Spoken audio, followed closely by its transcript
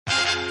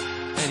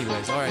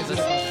Anyways, all right,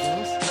 let's go back to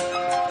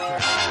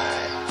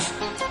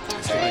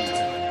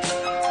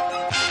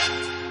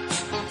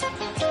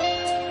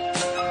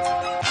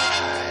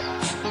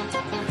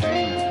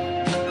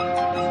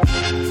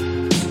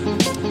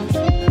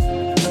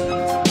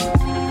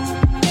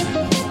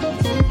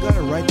You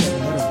gotta write that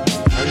letter.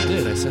 I already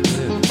did. I sent it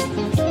in. Really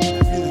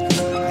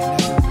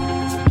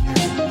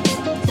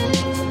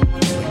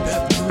good.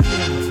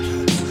 I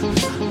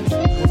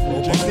never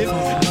rejected,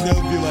 and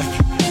they'll be like,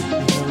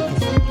 you'll never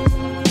come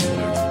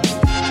back.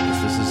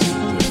 This is the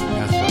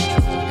past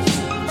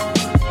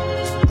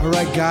All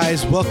right,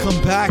 guys, welcome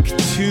back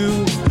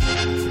to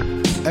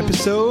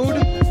episode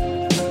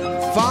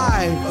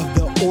 5 of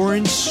the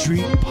Orange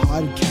Street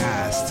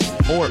Podcast.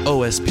 or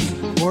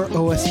OSP. Or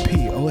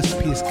OSP.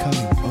 OSP is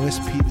coming.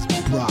 OSP is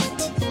brought.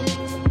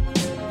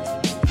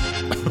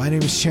 My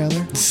name is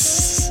Chandler.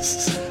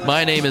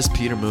 My name is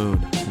Peter Moon.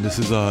 This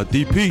is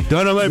DP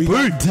Dynamite We P.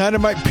 got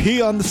Dynamite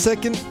P on the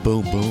second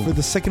Boom, for boom.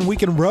 the second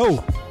week in a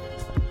row.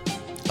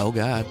 Oh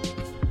God.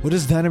 What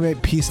does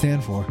Dynamite P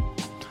stand for?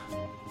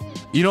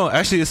 You know,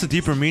 actually, it's a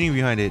deeper meaning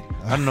behind it.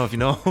 I don't know if you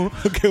know.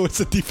 Okay, what's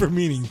the deeper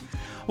meaning?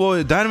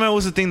 Well, dynamite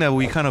was the thing that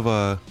we kind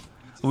of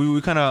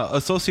we kind of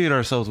associate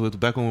ourselves with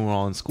back when we were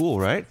all in school,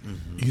 right?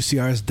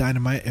 UCR is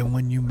dynamite, and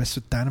when you mess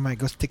with dynamite, it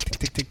goes tick, tick,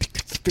 tick, tick, tick,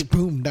 tick, tick,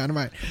 boom,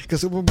 dynamite. It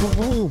goes boom, boom,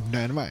 boom,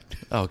 dynamite.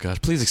 Oh gosh.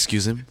 Please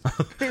excuse him,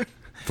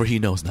 for he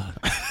knows not.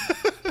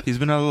 He's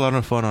been having a lot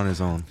of fun on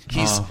his own.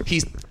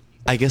 He's.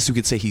 I guess you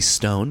could say he's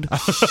stoned.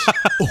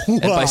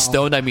 And by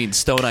stoned, I mean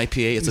Stone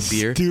IPA. It's a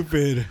beer.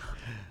 Stupid.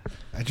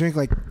 I drank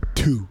like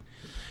 2.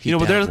 You know,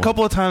 but He there's a dabbed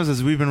couple of times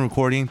as we've been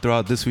recording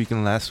throughout this week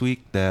and last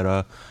week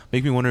that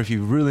make me wonder if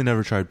you really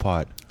never tried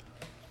pot.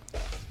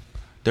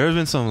 There's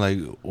been some like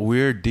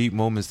weird, deep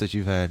moments that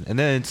you've had, and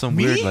then some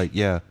Me? weird, like,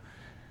 yeah.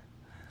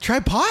 Try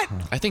pot?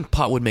 I think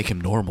pot would make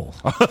him normal.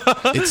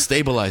 It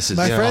stabilizes.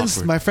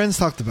 My friends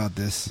talked about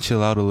this.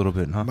 Chill out a little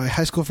bit, huh? My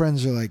high school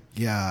friends are like,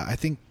 yeah, I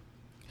think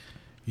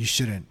you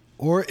shouldn't.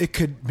 Or it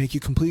could make you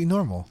completely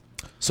normal.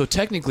 So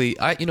technically,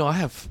 I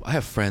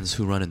have friends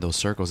who run in those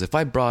circles. If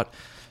I brought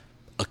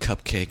a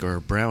cupcake or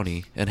a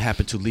brownie and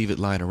happened to leave it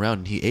lying around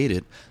and he ate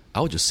it,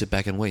 I would just sit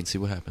back and wait and see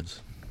what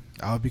happens.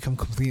 I would become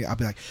completely, I'll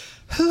be like,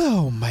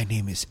 hello, my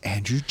name is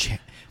Andrew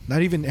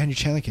Not even Andrew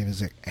Chandler Kim,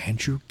 it's like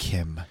Andrew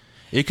Kim.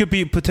 It could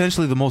be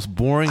potentially the most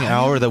boring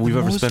hour that we've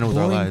ever spent with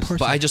our lives. person.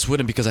 But I just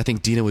wouldn't, because I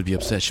think Dina would be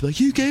upset. She'd be like,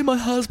 you gave my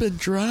husband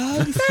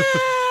drugs? Like,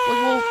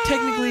 well,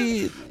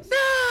 technically,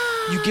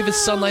 you give it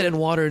sunlight and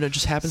water and it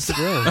just happens to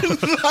grow.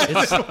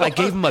 I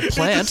gave him a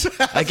plant.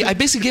 I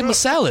basically gave him a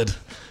salad.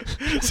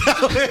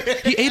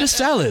 He ate a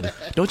salad.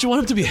 Don't you want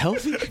him to be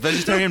healthy?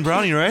 Vegetarian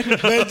brownie, right?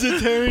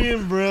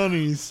 Vegetarian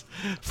brownies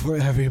for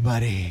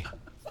everybody.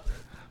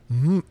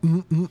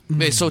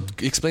 Wait, so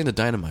explain the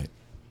dynamite.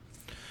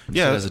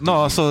 Yeah, As a no,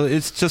 DP. so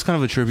it's just kind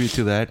of a tribute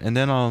to that. And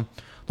then the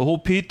whole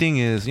Pete thing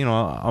is, you know,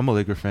 I'm a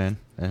Laker fan,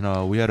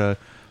 and we had a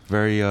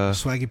very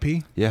Swaggy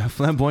P?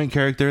 flamboyant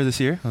character this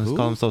year. Let's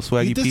call himself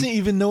Swaggy He doesn't P.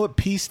 even know what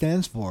P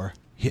stands for.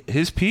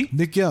 His P?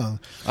 Nick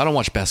Young. I don't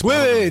watch basketball.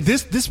 Wait.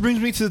 This brings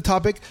me to the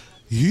topic.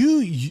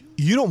 You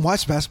don't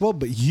watch basketball,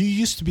 but you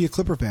used to be a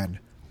Clipper fan.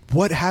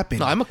 What happened?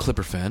 No, I'm a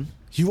Clipper fan.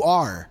 You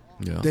are.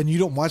 Yeah. Then you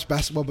don't watch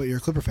basketball, but you're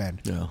a Clipper fan.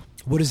 Yeah.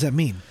 What does that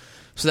mean?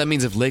 So that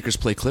means if Lakers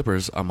play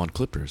Clippers, I'm on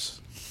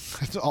Clippers.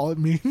 That's all it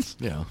means.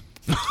 Yeah.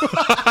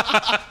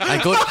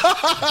 I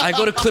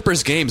go to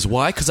Clippers games.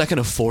 Why? Because I can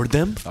afford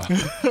them.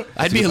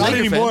 I'd be a Not Laker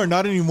anymore. fan.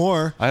 Not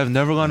anymore. I have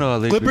never gone to a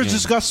Laker Clippers game.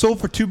 just got sold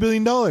for $2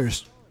 billion.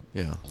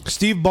 Yeah.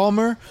 Steve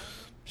Ballmer.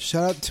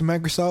 Shout out to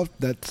Microsoft.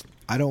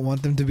 I don't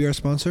want them to be our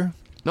sponsor.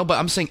 No, but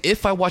I'm saying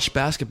if I watch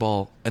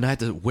basketball and I had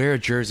to wear a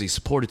jersey,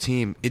 support a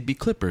team, it'd be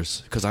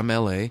Clippers because I'm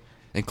LA,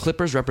 and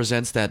Clippers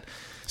represents that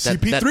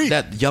CP3.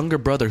 that younger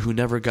brother who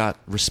never got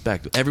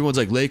respect. Everyone's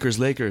like Lakers,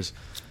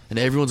 and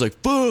everyone's like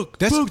fuck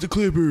the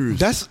Clippers.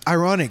 That's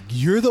ironic.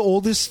 You're the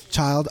oldest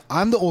child.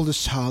 I'm the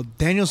oldest child.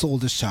 Daniel's the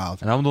oldest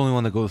child. And I'm the only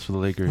one that goes for the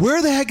Lakers.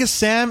 Where the heck is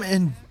Sam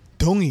and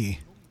Dongi?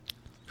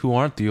 Who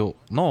aren't the old...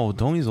 No,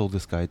 Donnie's the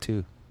oldest guy,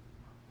 too.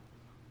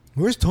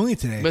 Where's Tony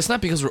today? But it's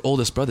not because we're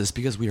oldest brothers; it's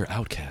because we are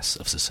outcasts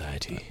of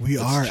society. We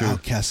are true.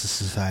 outcasts of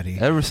society.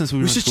 Ever since we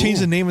were We in should school. change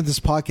the name of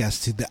this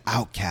podcast to the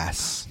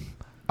Outcasts.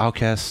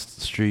 Outcast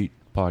Street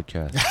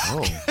Podcast. Oh,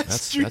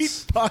 that's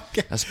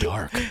Podcast. that's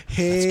dark.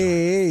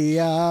 Hey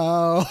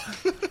yo.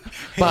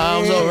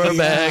 Bombs over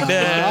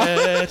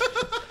Baghdad.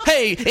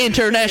 Hey,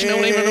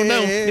 international.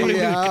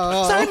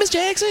 yo. Sorry, Miss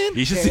Jackson.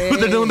 You should see what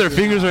they're doing with their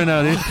fingers right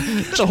now, dude.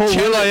 The whole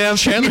Will I Am.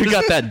 Chandler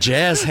got that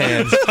jazz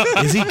hands.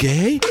 Is he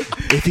gay?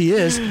 If he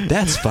is,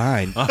 that's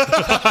fine.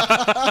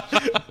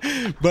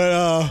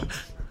 But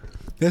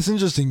that's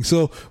interesting.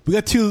 So we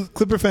got 2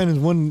 Clipper fans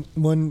and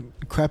one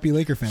crappy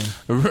Laker fan.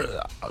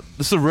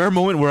 This is a rare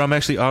moment where I'm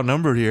actually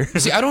outnumbered here.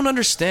 See, I don't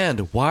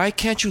understand. Why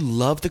can't you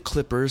love the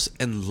Clippers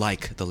and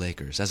like the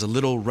Lakers as a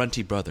little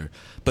runty brother?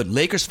 But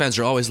Lakers fans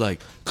are always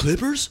like,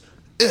 Clippers?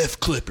 F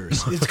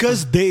Clippers. It's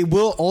because they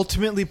will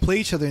ultimately play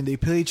each other, and they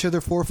play each other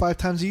 4 or 5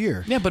 times a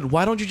year. Yeah, but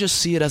why don't you just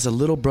see it as a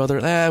little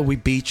brother? We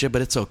beat you,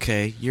 but it's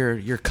okay.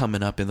 You're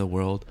coming up in the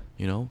world,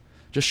 you know?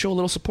 Just show a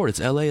little support. It's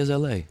LA is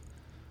LA.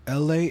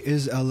 LA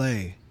is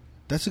LA.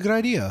 That's a good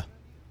idea.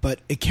 But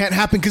it can't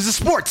happen because of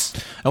sports.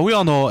 And we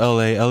all know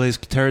LA. LA's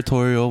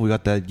territorial. We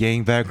got that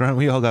gang background.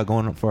 We all got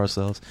going up for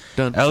ourselves.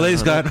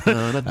 LA's got...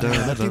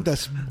 I think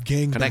that's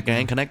gang.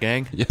 Connect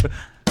gang. Yeah.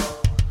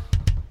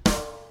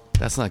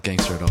 That's not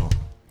gangster at all.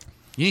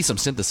 You need some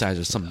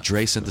synthesizers, some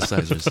Dre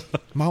synthesizers.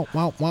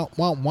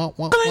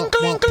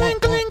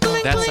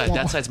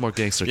 That side's more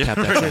gangster. Tap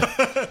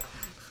that shit.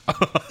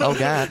 Oh,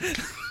 God.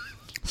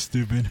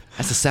 Stupid.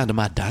 That's the sound of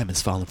my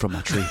diamonds falling from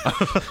my tree.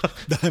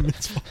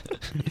 Diamonds.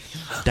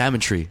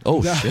 Diamond Tree.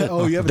 Oh, shit.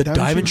 Oh, you have the a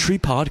Diamond Tree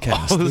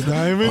podcast. The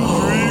Diamond Tree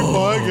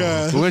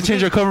podcast. We're going to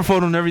change our cover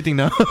photo and everything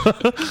now.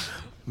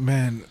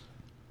 Man,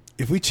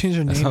 if we change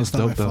our name, sounds it's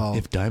not my dope, though. fault.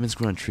 If diamonds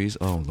grow on trees,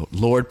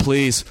 Lord,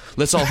 please.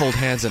 Let's all hold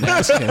hands and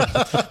ask him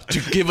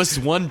to give us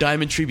one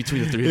diamond tree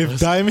between the three of us.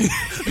 Diamond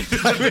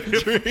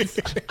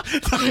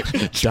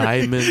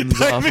Diamonds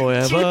are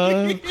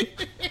forever.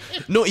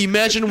 No,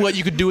 imagine what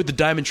you could do with the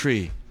diamond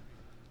tree.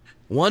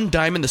 One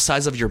diamond the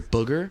size of your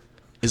booger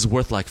is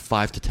worth like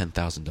 $5,000 to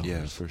 $10,000.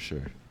 Yeah, for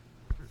sure.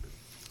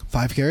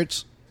 5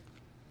 carats.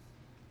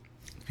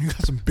 You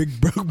got some big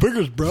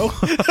boogers, bro.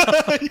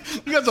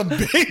 You got some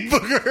big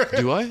boogers.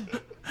 Do I?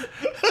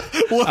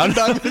 One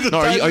diamond. No,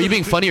 are you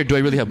being funny or do I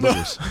really have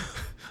boogers?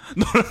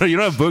 No, you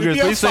don't have boogers.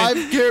 You They have say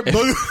 5 carat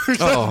boogers.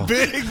 Oh.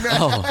 That's big, man.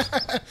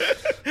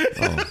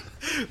 Oh,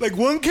 Like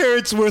 1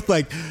 carat's worth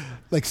like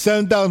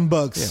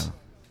 $7,000. yeah.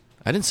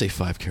 I didn't say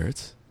 5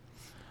 carats.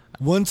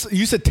 Once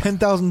you said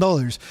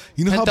 $10,000.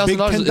 You know how big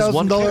 $10,000 is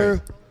one $10,000?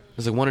 carat.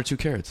 It's like 1 or 2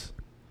 carats.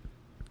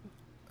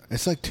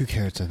 It's like 2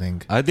 carats, I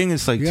think. I think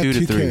it's like You got 2 to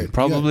 2 3. carat.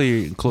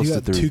 Probably close You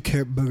to got 3. 2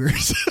 carat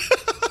boogers.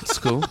 It's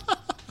cool.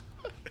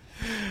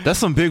 That's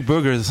some big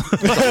boogers.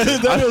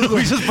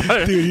 We just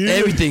bought it. Dude,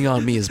 Everything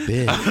on me is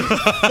big.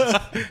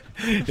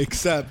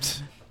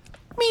 except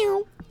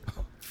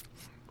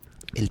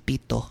El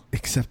pito.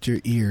 except your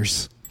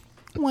ears.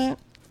 What?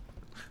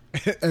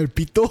 El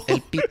pito. El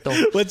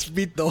pito. What's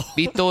pito?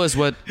 Pito is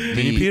what the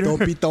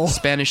Pito.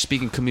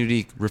 Spanish-speaking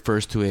community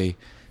refers to a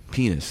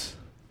penis,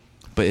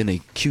 but in a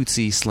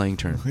cutesy slang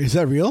term. Is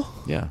that real?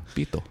 Yeah,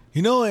 pito.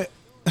 You know what?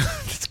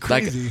 It's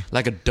crazy.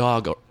 Like a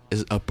dog,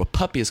 a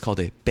puppy is called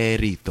a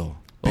perrito.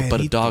 Oh,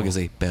 but a dog is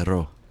a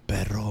perro.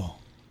 Perro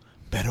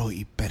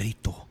y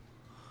perrito.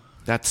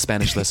 That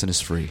Spanish lesson is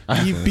free.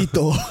 Y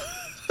pito.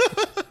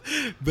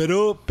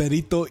 Pero,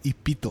 perito y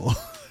pito.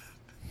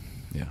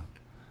 Yeah.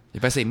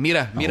 If I say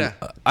mira,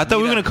 I thought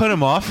we were going to cut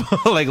him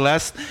off like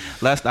last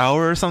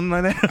hour or something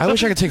like that. I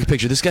wish I could take a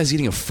picture. This guy's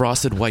eating a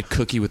frosted white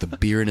cookie with a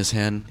beer in his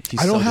hand. He's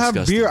I don't so have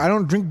disgusting. beer. I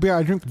don't drink beer.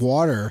 I drink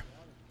water.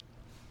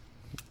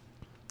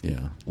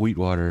 Yeah. Wheat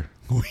water.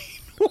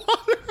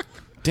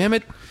 Damn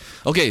it.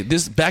 Okay,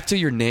 back to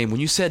your name.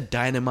 When you said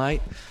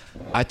Dynamite,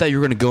 I thought you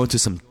were going to go into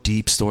some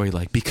deep story,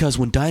 like, because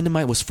when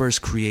Dynamite was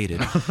first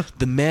created,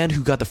 the man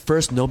who got the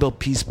first Nobel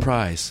Peace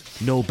Prize,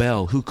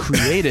 Nobel, who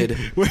created...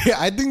 Wait,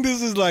 I think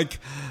this is like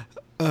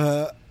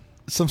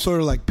some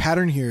sort of like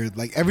pattern here.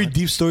 Like every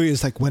deep story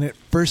is like when it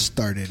first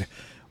started.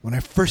 When I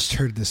first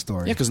heard this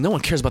story. Yeah, because no one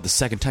cares about the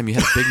second time you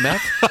had a Big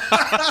Mac.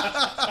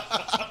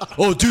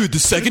 Oh, dude, the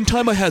second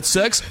time I had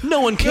sex?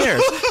 No one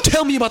cares.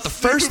 Tell me about the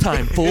first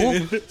time, fool.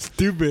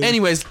 Stupid.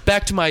 Anyways,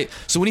 back to my...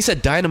 So when he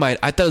said dynamite,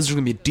 I thought it was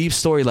going to be a deep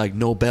story like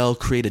Nobel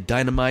created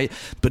dynamite,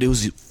 but it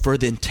was for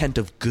the intent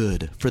of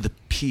good, for the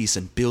peace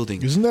and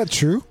building. Isn't that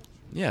true?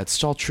 Yeah,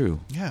 it's all true.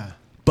 Yeah.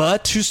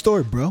 But... True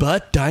story, bro.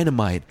 But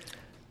dynamite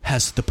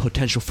has the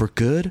potential for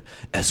good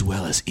as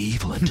well as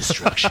evil and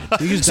destruction.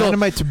 They use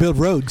dynamite to build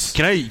roads.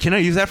 Can I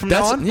use that from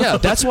now on? Yeah,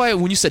 that's why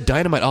when you said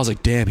dynamite, I was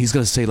like, damn, he's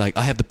going to say, like,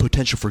 I have the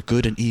potential for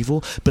good and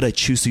evil, but I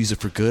choose to use it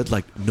for good,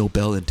 like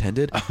Nobel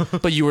intended.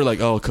 But you were like,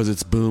 oh, because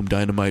it's boom,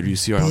 dynamite,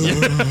 UCR.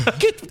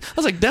 I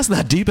was like, that's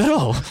not deep at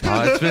all.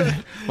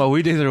 My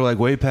weekdays are like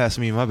way past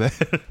me. My bad.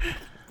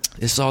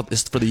 It's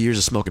for the years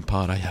of smoking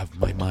pot.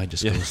 My mind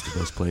just goes to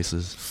those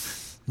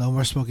places. No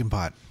more smoking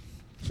pot.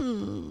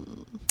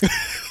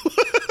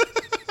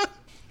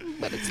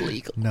 But it's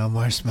legal. No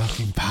more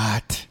smoking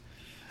pot.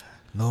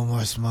 No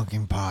more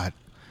smoking pot.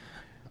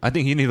 I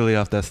think you need to lay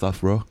off that stuff,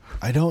 bro.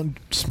 I don't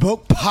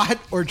smoke pot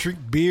or drink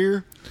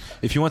beer.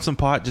 If you want some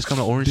pot, just come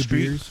to Orange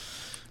Street. Beers.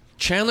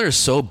 Chandler is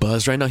so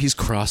buzzed right now. He's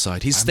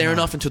cross-eyed. He's staring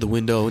off into the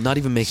window, not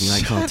even making eye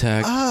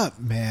contact. Up,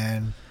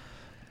 man.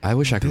 I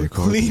wish I could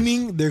record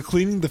this. They're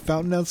cleaning the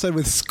fountain outside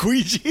with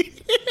squeegee.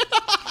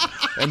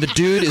 And the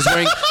dude is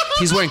wearing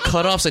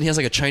cutoffs and he has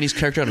like a Chinese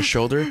character on his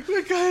shoulder.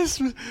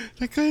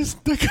 That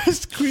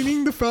guy's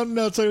cleaning the fountain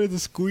outside with a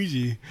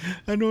squeegee.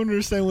 I don't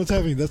understand what's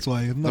happening. That's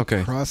why I'm not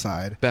Okay.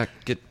 cross-eyed.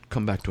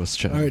 Come back to us,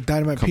 Chandler. All right,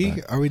 Dynamite Come P.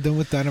 back. Are we done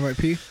with Dynamite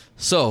P?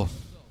 So,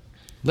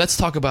 let's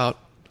talk about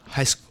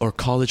high school or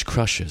college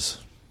crushes.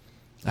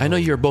 I know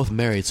you're both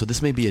married, so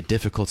this may be a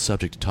difficult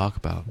subject to talk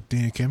about.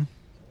 Dina Kim.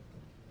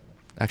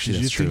 Actually,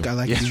 Did that's you true. think I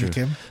like Yeah, Dina true.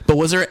 Kim? But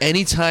was there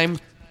any time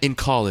in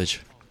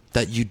college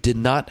that you did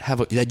not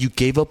have that you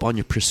gave up on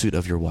your pursuit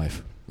of your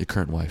wife, your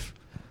current wife?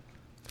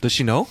 Does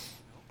she know?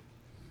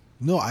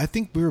 No, I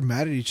think we were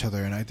mad at each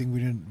other, and I think we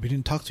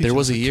didn't talk to each other. There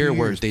was a for year 2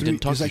 where years. they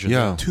didn't talk to each other.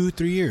 Yeah.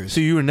 2-3 years.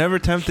 So you were never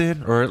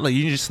tempted, or like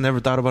you just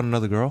never thought about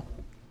another girl?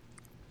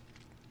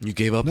 You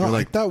gave up. No, You're I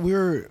like, thought we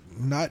were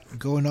not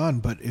going on,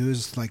 but it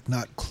was like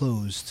not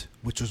closed,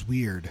 which was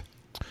weird.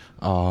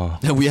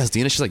 and we asked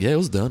Dina. She's like, yeah, it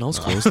was done. I was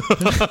close.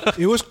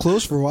 It was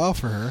closed for a while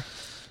for her.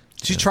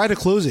 She tried to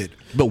close it.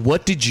 But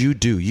what did you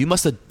do? You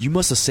must have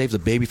saved the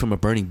baby from a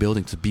burning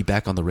building to be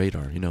back on the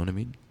radar. You know what I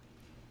mean?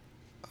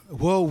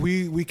 Well,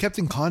 we kept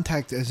in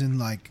contact, as in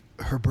like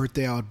her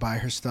birthday, I would buy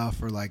her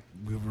stuff, or like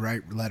we would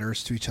write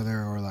letters to each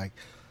other, or like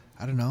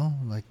I don't know,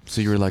 like.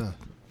 So you were like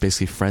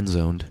basically friend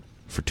zoned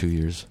for 2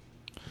 years.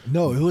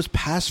 No, it was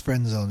past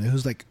friend zone. It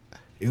was like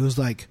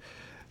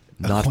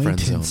Not friend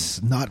acquaintance,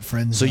 zone. not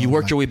friend So zone. you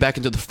worked like, your way back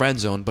into the friend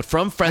zone, but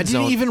from I friend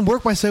didn't zone. even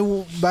work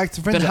myself back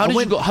to friend Then zone. how did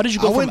you go? How did you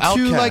go I from went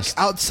to like outcast?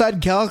 outside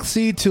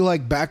galaxy to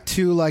like back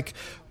to like.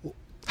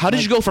 How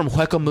did you go from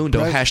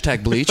Huecamundo Right.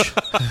 hashtag bleach?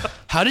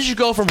 How did you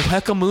go from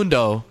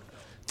Huecamundo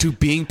to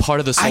being part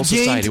of the Soul I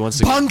Society gained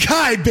once again?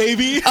 Bankai,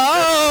 baby.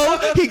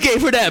 Oh, he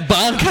gave her that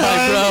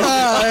Bankai, bro.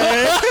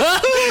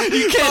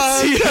 You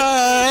can't see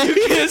it.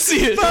 You can't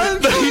see it.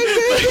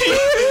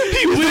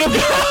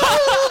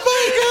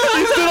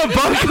 He's doing a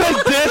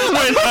Bankai dance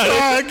right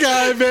now.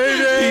 Bankai,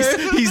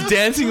 baby. He's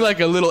dancing like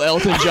a little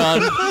Elton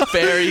John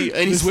fairy,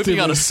 and he's whipping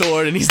out a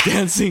sword, and he's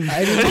dancing.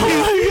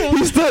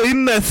 He's still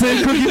eating that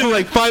same cookie from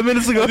like 5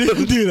 minutes ago. I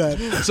didn't do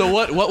that. So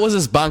what was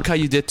this Bankai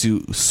you did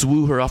to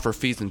swoo her off her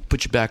feet and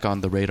put you back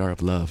on the radar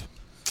of love?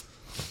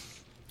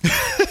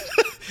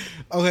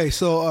 Okay,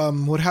 so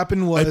what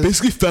happened was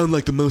found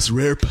like the most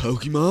rare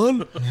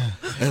Pokemon,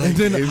 and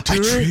then I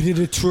traded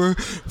it to her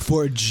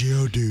for a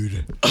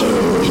Geodude.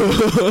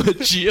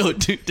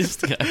 Geodude, this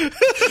guy.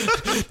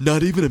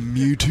 Not even a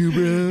Mewtwo,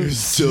 bro.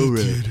 So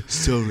rare,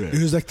 so rare.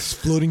 It was like this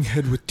floating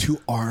head with 2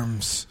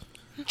 arms.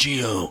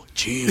 Geo.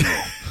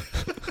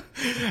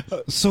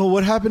 So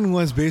what happened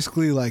was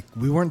basically like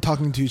we weren't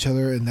talking to each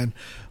other, and then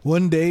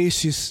one day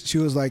she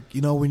was like,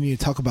 you know, we need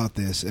to talk about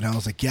this, and I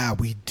was like, yeah,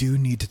 we do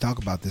need to talk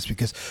about this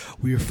because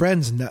we were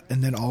friends, and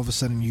then all of a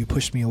sudden you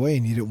pushed me away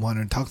and you didn't want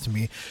to talk to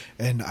me,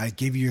 and I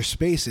gave you your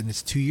space, and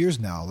it's 2 years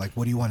now. Like,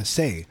 what do you want to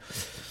say?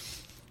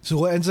 So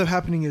what ends up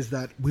happening is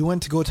that we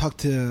went to go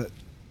talk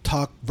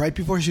right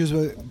before she was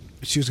going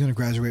to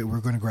graduate. We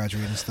were going to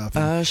graduate and stuff.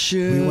 And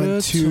we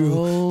went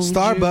to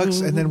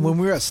Starbucks, and then when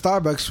we were at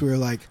Starbucks, we were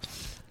like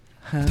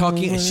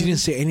talking, and she didn't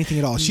say anything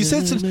at all. She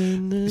said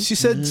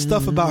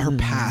stuff about her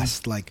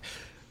past, like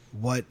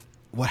what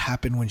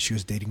happened when she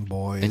was dating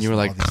boys, and you were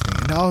like, all these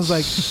things. And I was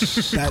like,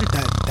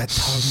 that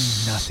tells me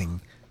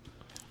nothing.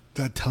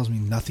 That tells me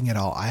nothing at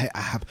all. I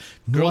have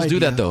no girls idea.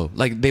 do that though.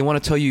 Like they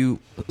want to tell you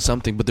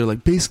something, but they're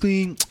like,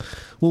 basically,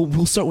 well,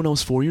 we'll start when I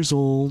was 4 years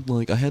old.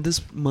 Like I had this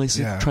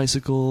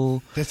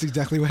tricycle. That's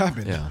exactly what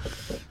happened. Yeah.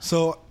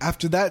 So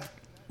after that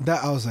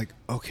I was like,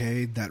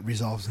 okay, that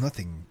resolves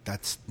nothing.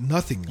 That's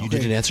nothing. You okay.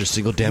 didn't answer a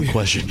single damn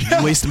question.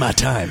 You wasted my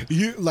time.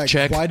 You like,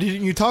 Check. why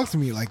didn't you talk to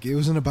me? Like, it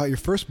wasn't about your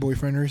first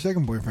boyfriend or your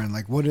second boyfriend.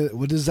 Like, what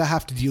does that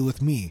have to deal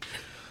with me?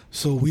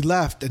 So we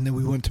left, and then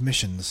we went to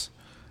missions,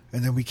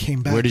 and then we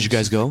came back. Where did you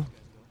guys go?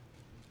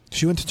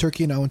 She went to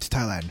Turkey, and I went to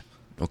Thailand.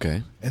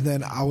 Okay. And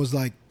then I was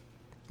like,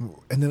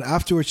 and then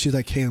afterwards she's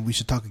like, hey, we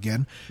should talk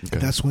again. Okay.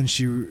 That's when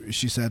she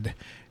said,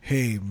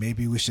 hey,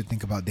 maybe we should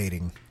think about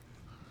dating.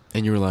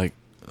 And you were like,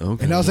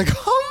 okay. And I was like,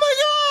 oh my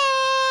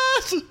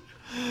gosh,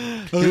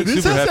 You're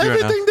this super has happy right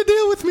now. everything to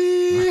do with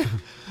me.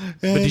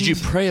 But did you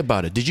pray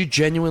about it? Did you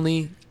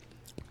genuinely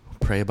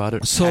pray about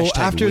it? So Hashtag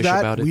after wish that,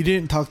 about it? we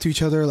didn't talk to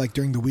each other like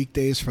during the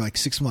weekdays for like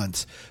 6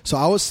 months. So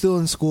I was still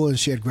in school and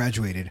she had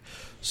graduated.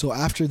 So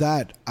after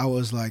that, I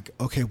was like,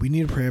 okay, we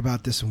need to pray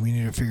about this and we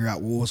need to figure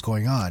out what was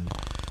going on.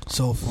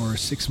 So for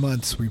 6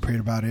 months, we prayed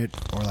about it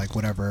or like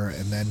whatever,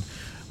 and then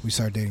we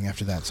started dating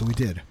after that. So we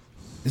did.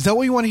 Is that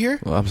what you want to hear?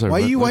 Well, I'm sorry.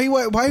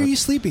 Why are you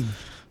sleeping?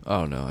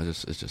 Oh no! I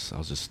was just.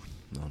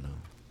 Oh no.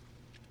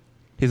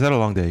 He's had a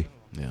long day.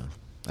 Yeah,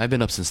 I've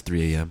been up since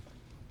 3 a.m.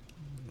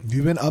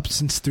 You've been up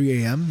since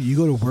 3 a.m. You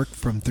go to work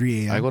from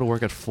 3 a.m. I go to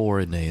work at 4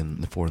 in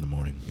the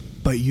morning.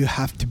 But you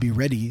have to be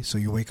ready, so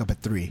you wake up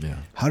at 3. Yeah.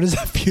 How does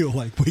that feel,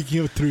 like waking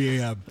up at 3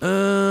 a.m.?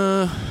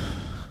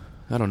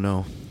 I don't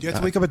know. Do you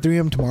have to wake up at 3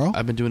 a.m. tomorrow?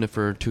 I've been doing it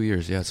for 2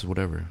 years. Yeah, it's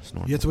whatever. It's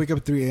normal. You have to wake up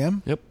at 3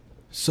 a.m.? Yep.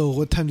 So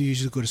what time do you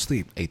usually go to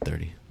sleep?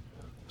 8:30.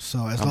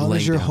 So as I'm long as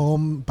laying you're down.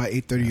 home by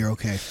 8:30, you're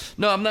okay.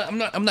 No,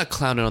 I'm not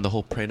clowning on the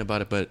whole praying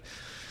about it, but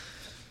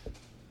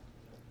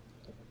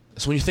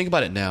so when you think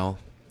about it now,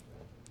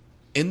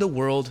 in the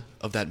world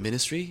of that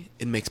ministry,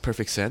 it makes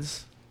perfect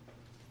sense.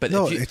 But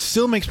No, if you, it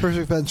still makes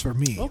perfect sense for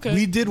me. Okay,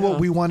 We did what yeah.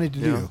 we wanted to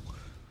Yeah. do.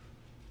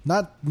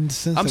 Not in the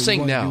sense I'm that we saying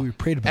wanted to now, do, we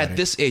prayed about at it.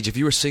 this age, if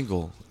you were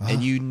single Uh-huh.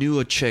 and you knew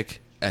a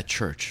chick at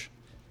church,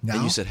 Now?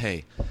 and you said,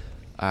 "Hey,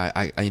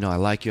 I I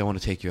like you. I want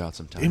to take you out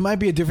sometime." It might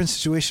be a different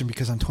situation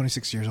because I'm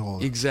 26 years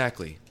old.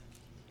 Exactly.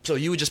 So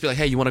you would just be like,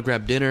 "Hey, you want to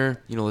grab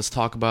dinner? You know, let's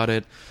talk about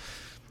it."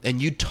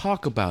 And you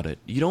talk about it.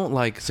 You don't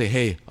like say,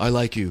 "Hey, I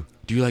like you.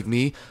 Do you like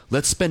me?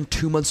 Let's spend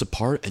 2 months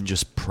apart and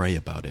just pray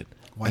about it."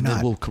 Why and not?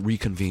 then we'll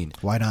reconvene.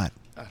 Why not?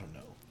 I don't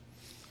know.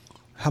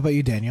 How about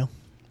you, Daniel?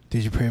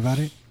 Did you pray about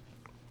it?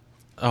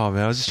 Oh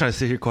man, I was just trying to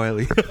sit here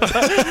quietly.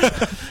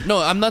 No,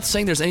 I'm not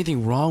saying there's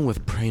anything wrong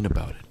with praying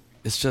about it.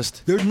 It's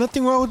just... There's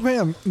nothing wrong with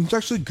praying. It's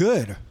actually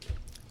good.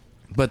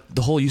 But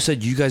you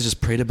said you guys just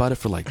prayed about it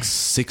for like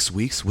 6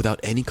 weeks without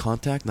any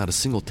contact, not a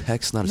single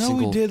text, not a single...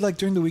 No, we did like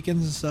during the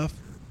weekends and stuff.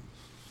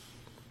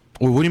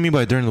 Well, what do you mean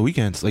by during the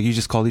weekends? Like you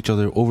just called each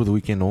other over the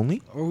weekend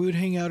only? Or we would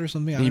hang out or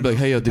something. And you'd be like,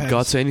 hey, did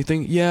God say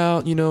anything?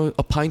 Yeah,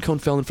 a pine cone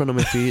fell in front of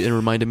my feet and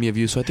reminded me of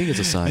you, so I think it's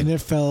a sign. And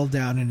it fell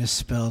down and it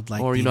spilled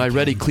like... Or, I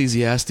read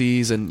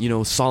Ecclesiastes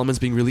and, Solomon's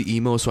being really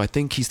emo, so I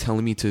think he's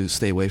telling me to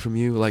stay away from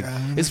you. Like,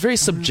 it's very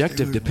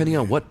subjective depending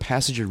on what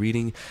passage you're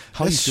reading,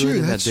 how you're feeling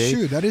in that day. That's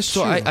true. That is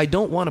true. So I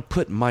don't want to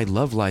put my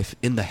love life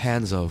in the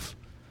hands of...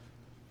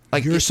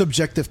 like your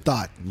subjective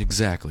thought.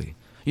 Exactly.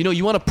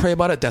 You want to pray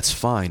about it, that's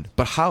fine.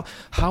 But how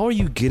are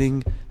you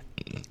getting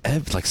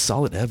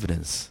solid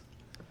evidence?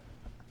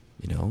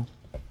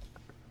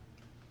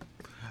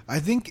 I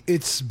think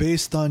it's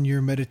based on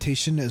your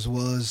meditation as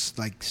well as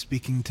like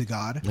speaking to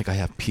God. Like I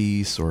have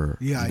peace, or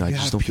I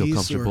just don't feel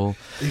comfortable.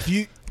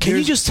 Can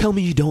you just tell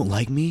me you don't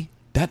like me?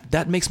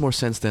 That makes more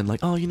sense than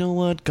like, oh, you know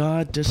what,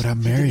 God, just but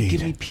I'm married.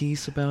 Give me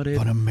peace about it.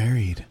 But I'm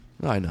married.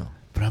 I know.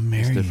 But I'm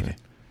married.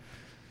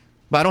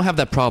 But I don't have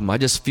that problem. I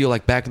just feel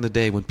like back in the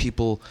day when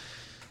people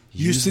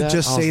used to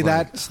just say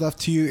that stuff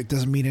to you, it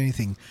doesn't mean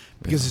anything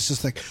because it's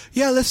just like,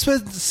 let's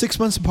spend 6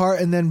 months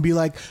apart and then be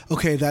like,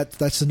 okay,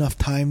 that's enough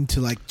time to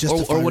like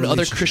justify. Or when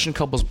other Christian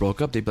couples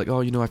broke up, they'd be like,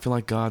 oh, I feel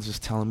like God's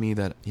just telling me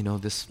that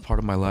this part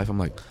of my life. I'm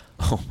like,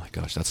 oh my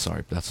gosh, that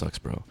sucks,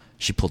 bro.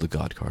 She pulled a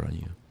God card on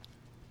you.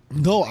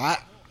 No,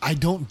 I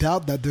don't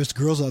doubt that there's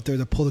girls out there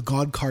that pull the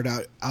God card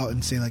out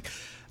and say like,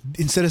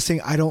 instead of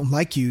saying I don't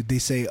like you, they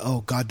say,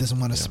 oh, God doesn't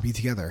want us to be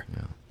together.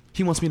 Yeah.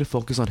 He wants me to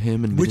focus on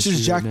him and which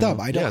is jacked right up.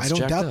 I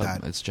don't doubt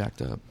that. It's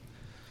jacked up.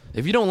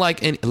 If you don't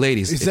like any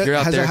ladies, if you're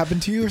out has there, that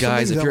happened to you or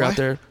guys, something? if you're out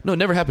there, no, it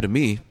never happened to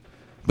me.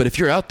 But if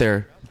you're out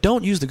there,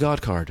 don't use the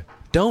God card.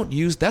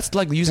 That's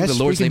like using the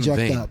Lord's name in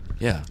vain. Up.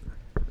 Yeah.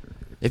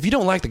 If you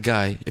don't like the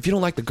guy, if you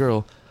don't like the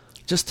girl,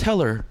 just tell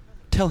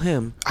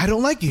him, I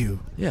don't like you.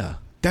 Yeah.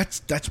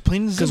 That's plain and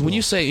simple. Because when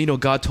you say,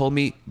 God told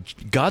me,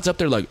 God's up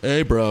there like,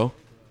 hey, bro,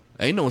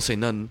 ain't no one say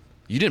nothing.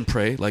 You didn't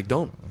pray. Like,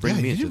 don't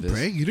bring me into this. You didn't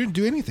pray. You didn't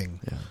do anything.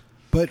 Yeah.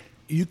 But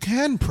you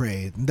can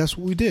pray. And that's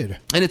what we did.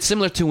 And it's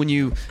similar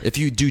to if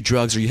you do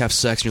drugs or you have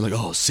sex and you're like,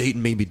 oh,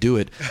 Satan made me do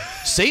it.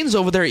 Satan's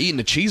over there eating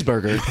a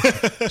cheeseburger.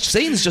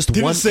 Satan's just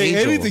didn't one say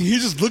angel. anything. He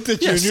just looked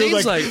at you and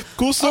Satan's you're like,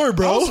 cool story,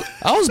 bro.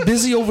 I was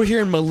busy over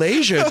here in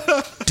Malaysia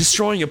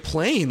destroying a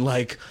plane.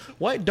 Like,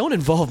 why? Don't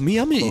involve me.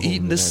 I'm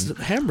eating this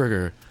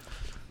hamburger.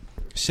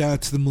 Shout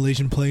out to the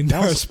Malaysian plane,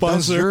 our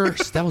sponsor.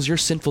 That was your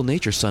sinful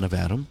nature, son of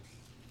Adam.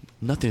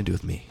 Nothing to do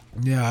with me.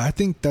 Yeah, I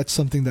think that's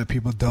something that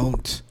people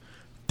don't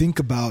think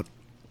about,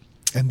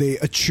 and they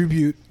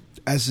attribute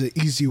as an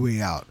easy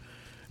way out.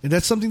 And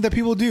that's something that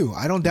people do.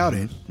 I don't doubt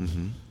it.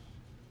 Mm-hmm.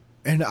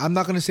 And I'm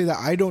not going to say that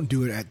I don't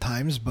do it at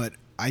times, but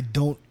I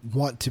don't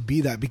want to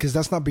be that because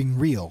that's not being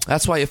real.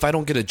 That's why if I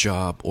don't get a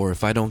job or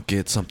if I don't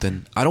get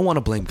something, I don't want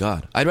to blame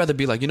God. I'd rather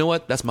be like, you know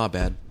what? That's my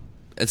bad.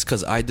 It's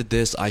because I did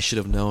this. I should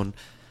have known.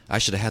 I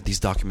should have had these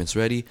documents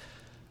ready.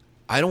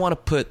 I don't want to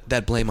put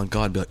that blame on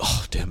God and be like,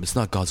 oh, damn, it's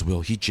not God's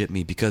will. He gypped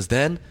me. Because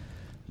then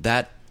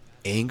that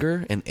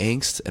anger and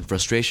angst and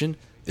frustration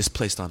is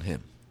placed on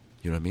him.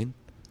 You know what I mean?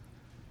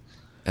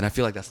 And I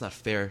feel like that's not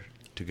fair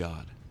to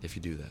God if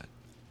you do that.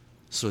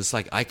 So it's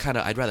like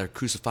I'd rather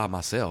crucify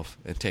myself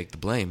and take the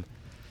blame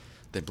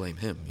than blame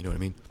him. You know what I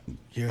mean?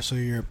 Yeah, so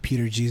you're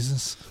Peter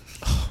Jesus?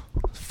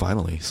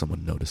 Finally,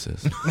 someone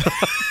notices.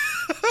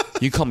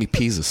 You call me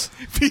Peezus.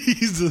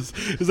 Peezus.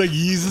 It's like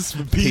Jesus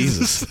for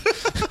Peezus.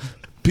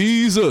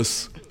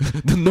 Peezus.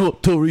 The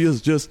notorious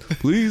just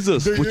please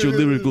us with your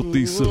lyrical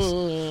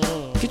thesis.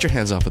 Get your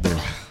hands off of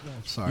there.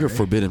 Sorry. You're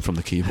forbidden from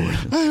the keyboard.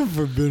 I am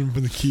forbidden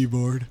from the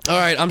keyboard. All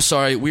right, I'm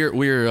sorry.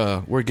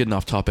 We're getting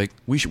off topic.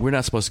 We're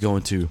not supposed to go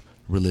into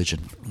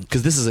religion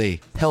because this is a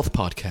health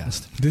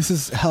podcast. This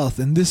is health,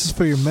 and this is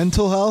for your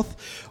mental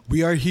health.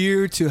 We are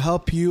here to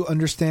help you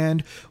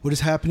understand what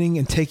is happening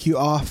and take you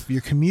off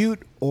your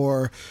commute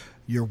or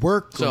your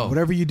work or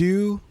whatever you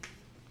do.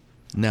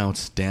 Now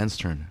it's Dan's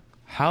turn.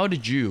 How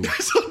did you?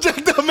 So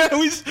jacked up, man.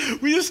 We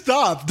just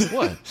stopped.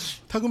 What?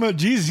 Talking about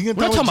Jesus. We're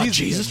not talking about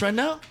Jesus right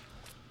now.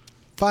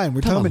 Fine,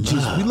 we're talking about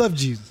Jesus. We love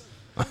Jesus.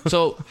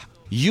 So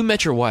you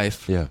met your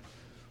wife. Yeah.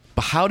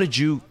 But how did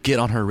you get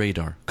on her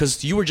radar?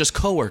 Because you were just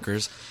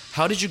coworkers.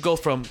 How did you go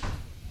from,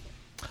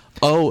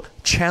 oh,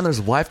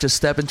 Chandler's wife just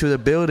stepped into the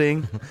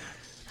building.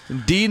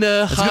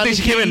 Dina, it's a good thing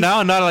she came in now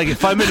and not like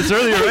 5 minutes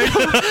earlier, right?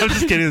 I'm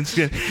just kidding.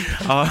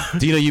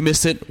 Dina, you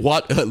missed it.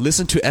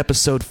 Listen to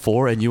episode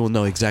 4 and you will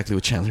know exactly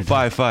what Chandler did.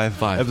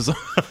 Five. Episode.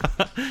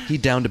 He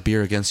downed a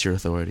beer against your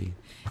authority.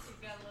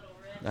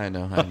 I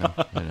know.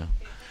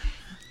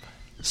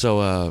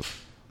 So,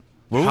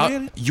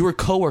 you were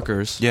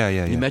coworkers. Yeah.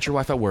 You met your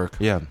wife at work.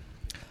 Yeah.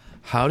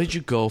 How did you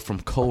go from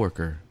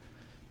coworker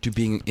to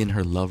being in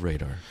her love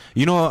radar?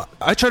 You know,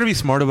 I try to be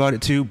smart about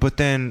it too, but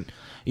then,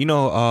 you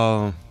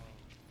know,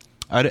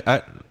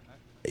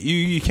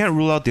 you can't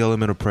rule out the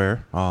element of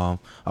prayer. I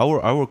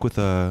work with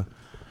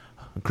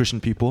Christian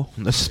people.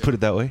 Let's just put it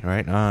that way,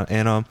 right?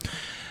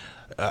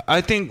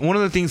 I think one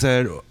of the things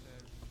that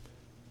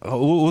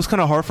was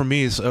kind of hard for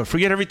me is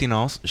forget everything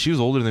else. She was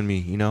older than me,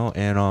 you know,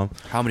 and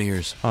How many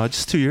years?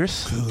 just 2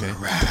 years. Okay,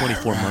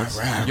 24 months.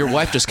 Your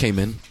wife just came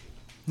in.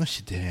 No,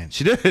 she didn't.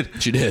 She did.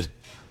 She did.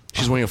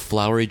 She's wearing a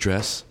flowery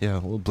dress Yeah,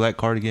 a little black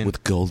cardigan.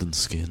 with golden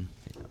skin.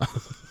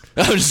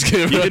 I'm just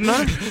kidding. He did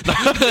not.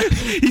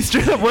 He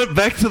straight up went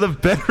back to the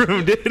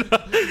bedroom, dude.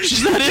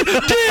 She's not in.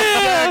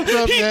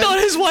 Damn! He man. thought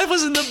his wife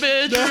was in the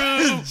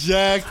bedroom.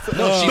 Jacked.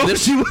 No,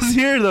 she was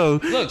here though.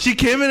 Look. She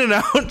came in and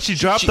out. She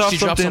dropped off she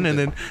dropped something, and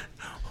something.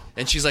 then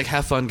And she's like,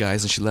 "Have fun,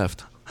 guys," and she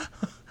left.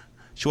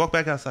 she walked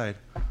back outside.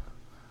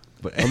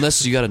 But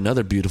Unless you got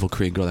another beautiful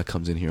Korean girl that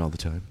comes in here all the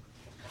time.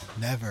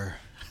 Never.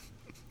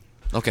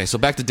 Okay, so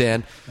back to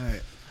Dan. All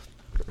right.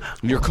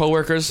 Your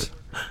coworkers.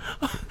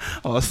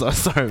 oh,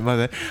 sorry, my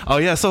bad. Oh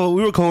yeah, so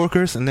we were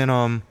coworkers, and then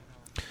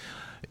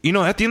you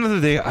know, at the end of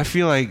the day, I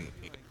feel like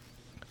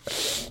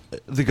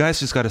the guys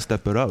just got to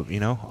step it up, you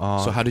know.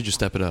 So how did you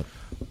step it up?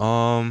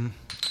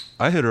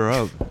 I hit her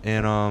up,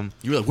 and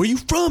You were like, "Where you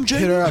from, Jay?"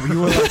 Hit her up.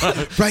 You were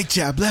like, right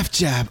jab, left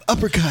jab,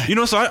 uppercut. you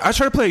know, so I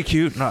try to play it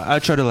cute. And I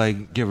try to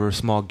like give her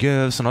small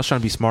gifts, and I was trying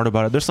to be smart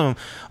about it. There's some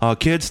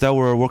kids that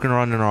were working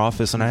around in our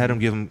office, and I had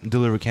them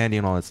deliver candy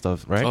and all that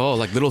stuff, right? Oh,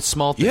 like little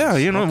small things. Yeah,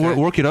 you know, Okay.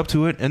 work it up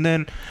to it, and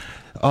then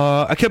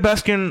I kept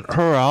asking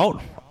her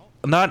out,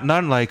 not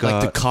like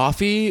the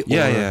coffee. Or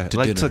yeah, to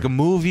like dinner? it's like a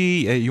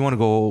movie. You want to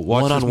go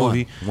watch this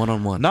movie?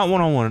 One-on-one. Not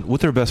one-on-one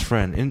with her best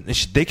friend, and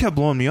they kept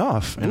blowing me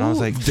off, and I was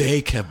like,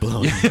 they kept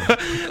blowing.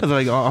 I was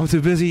like, oh, I'm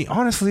too busy,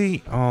 honestly.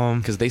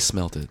 Because they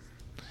smelt it.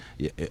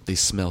 Yeah, They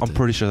smelt it. I'm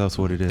pretty sure that's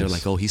what it is. They're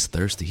like, "Oh, he's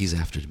thirsty. He's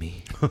after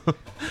me."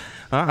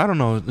 I don't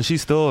know. She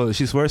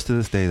swears to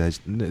this day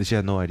that she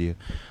had no idea.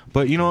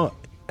 But you know,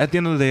 at the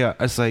end of the day,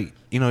 it's like,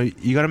 you know,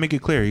 you got to make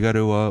it clear. You got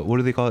to what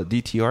do they call it?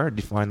 DTR,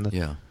 define the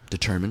Yeah,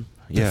 determine.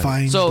 yeah.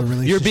 Define So the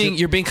relationship.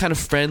 you're being kind of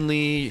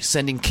friendly,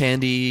 sending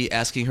candy,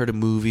 asking her to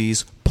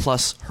movies,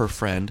 plus her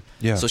friend.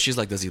 Yeah. So she's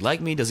like, "Does he like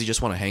me? Does he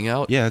just want to hang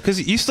out?" Yeah,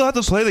 because you still have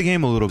to play the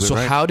game a little bit, So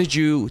right? how did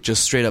you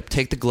just straight up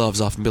take the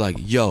gloves off and be like,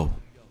 "Yo,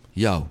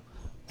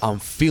 I'm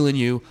feeling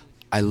you.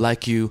 I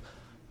like you."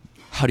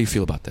 How do you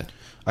feel about that?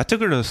 I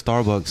took her to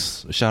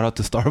Starbucks. Shout out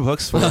to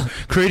Starbucks for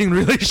creating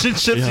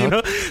relationships, Yeah. you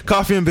know,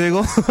 coffee and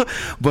bagel.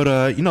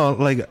 But you know,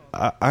 like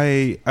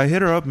I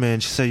hit her up, man.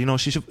 She said, you know,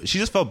 she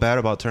just felt bad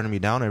about turning me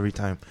down every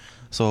time.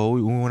 So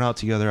we went out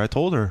together. I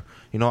told her,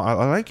 you know, I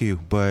like you,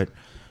 but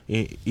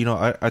you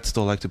know, I'd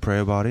still like to pray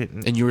about it.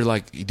 And you were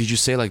like, did you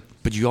say like,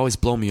 "But you always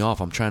blow me off.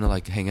 I'm trying to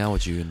like hang out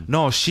with you." And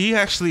No, she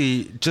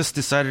actually just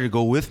decided to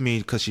go with me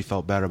because she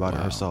felt bad about it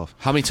herself.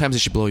 How many times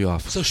did she blow you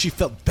off? So she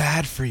felt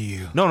bad for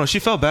you. No, she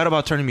felt bad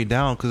about turning me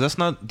down because that's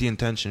not the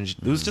intention.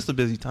 It was just a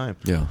busy time.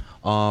 Yeah.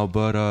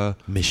 But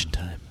Mission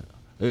time.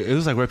 it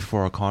was like right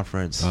before our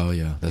conference. Oh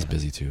yeah, that's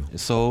busy too.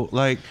 So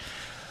like,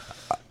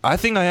 I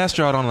think I asked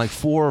her out on like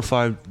 4 or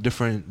 5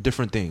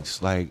 different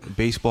things, like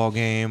baseball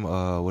game.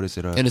 What is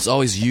it? And it's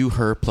always you,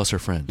 her, plus her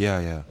friend.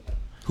 yeah.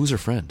 Who's her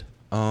friend?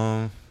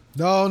 No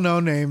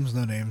names.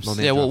 No names.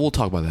 Yeah, we'll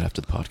talk about that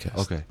after the podcast.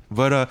 Okay,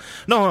 but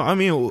no, I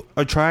mean,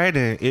 I tried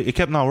and it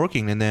kept not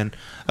working, and then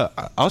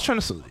I was trying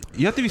to.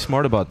 You have to be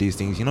smart about these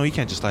things, you know. You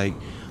can't just like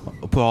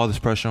put all this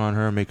pressure on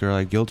her, make her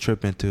like guilt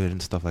trip into it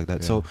and stuff like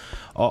that. Yeah. So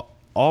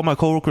all my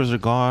coworkers are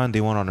gone.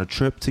 They went on a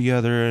trip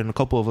together, and a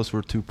couple of us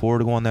were too poor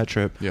to go on that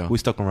trip. Yeah. We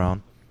stuck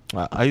around.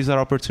 I used that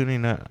opportunity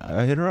and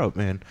I hit her up,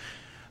 man.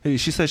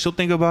 She said she'll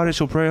think about it,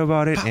 she'll pray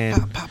about it,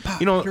 and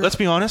you know, let's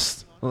be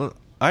honest.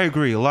 I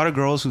agree. A lot of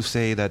girls who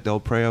say that they'll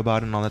pray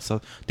about it and all that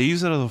stuff, they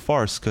use it as a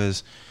farce.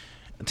 Because,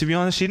 to be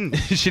honest, she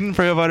didn't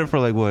pray about it for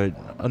like what,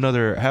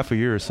 another half a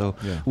year or so.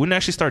 Yeah. We didn't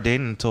actually start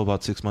dating until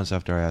about 6 months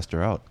after I asked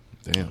her out.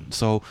 Damn.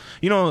 So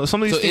you know,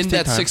 some of these So things in take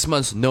that time. 6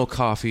 months, no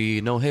coffee,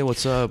 no hey,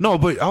 what's up? No,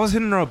 but I was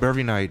hitting her up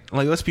every night.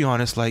 Like, let's be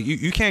honest. Like,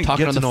 you can't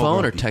Talking get on to the know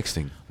phone her. or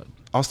texting?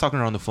 I was talking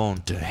to her on the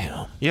phone.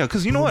 Damn. Yeah,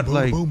 because you know what?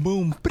 Like,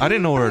 boom. I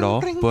didn't know her at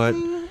all, but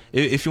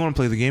if you want to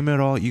play the game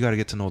at all, you got to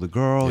get to know the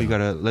girl. Yeah. You got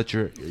to let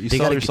you They sell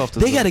gotta yourself get, to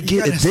they the gotta You get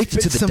gotta addicted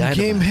spit to the some dynamite.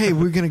 game. Hey,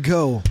 we're gonna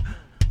go.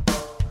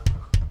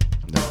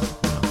 No.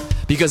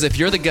 Because if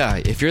you're the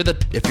guy, if you're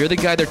the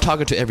guy they're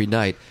talking to every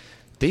night,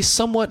 they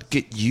somewhat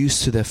get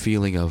used to that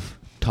feeling of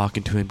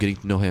talking to him, getting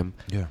to know him.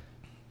 Yeah.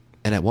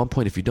 And at one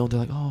point, if you don't, they're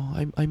like, "Oh,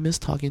 I miss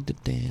talking to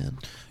Dan."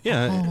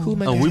 Yeah, who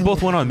am I we gonna-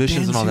 both went on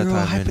missions and all that Dan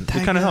time, Zero, and it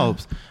Hyper kind Tiger. of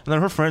helps. And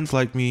then her friends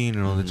like me, you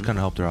know, they just kind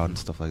of helped her out and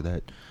stuff like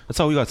that. That's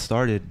how we got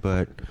started.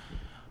 But,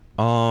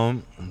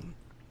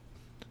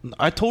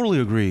 I totally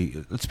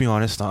agree. Let's be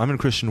honest. I'm in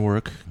Christian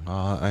work.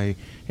 I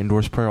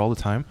endorse prayer all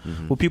the time.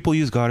 Well, people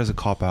use God as a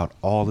cop out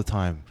all the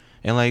time.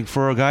 And like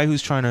for a guy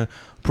who's trying to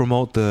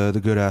promote the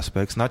good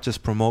aspects, not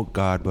just promote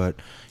God, but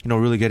you know,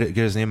 really get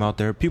his name out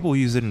there, people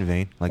use it in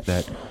vain like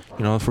that.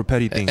 You know, for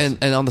petty things.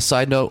 And on the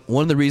side note,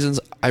 one of the reasons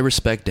I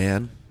respect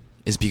Dan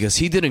is because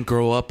he didn't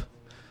grow up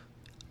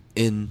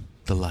in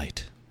the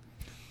light.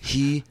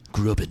 He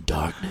grew up in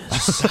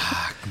darkness.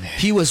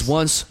 He was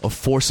once a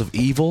force of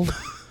evil,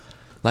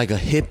 like a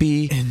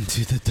hippie.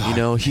 Into the dark. You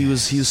know, he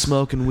was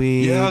smoking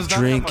weed,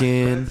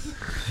 drinking,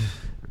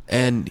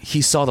 and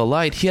he saw the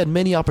light. He had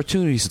many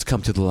opportunities to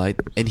come to the light,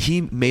 and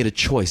he made a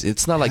choice.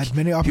 It's not like had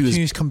many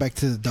opportunities to come back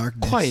to the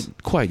darkness.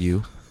 Quite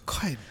you.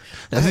 Quite.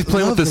 As he's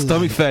playing with the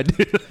stomach fat.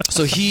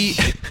 So he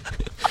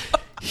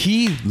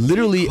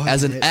literally,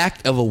 as an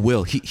act of a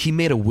will, he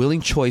made a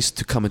willing choice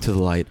to come into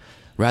the light,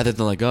 rather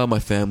than like, oh, my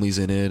family's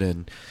in it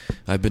and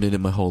I've been in it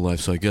my whole life,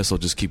 so I guess I'll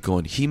just keep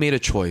going. He made a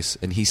choice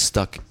and he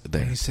stuck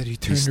there. And he said he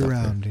turned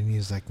around and he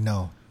was like,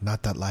 no,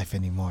 not that life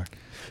anymore.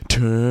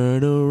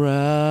 Turn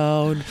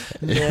around.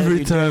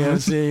 Every time I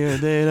see you,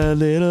 then a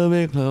little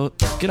bit close.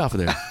 Get off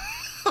of there.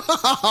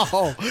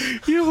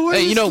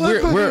 Hey, you know,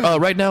 we're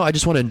right now. I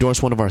just want to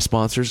endorse one of our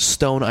sponsors,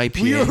 Stone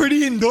IPA. We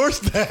already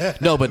endorsed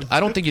that. No, but I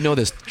don't think you know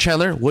this,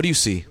 Chandler. What do you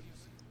see?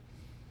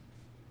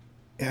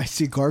 I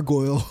see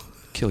gargoyle.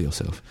 Kill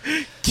yourself.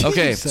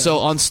 Okay, so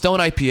on Stone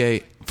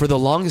IPA, for the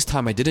longest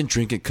time, I didn't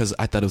drink it because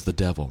I thought it was the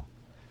devil.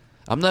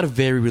 I'm not a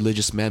very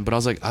religious man, but I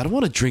was like, I don't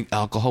want to drink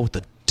alcohol with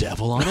the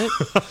devil on it.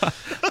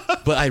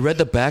 But I read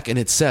the back, and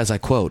it says, I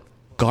quote,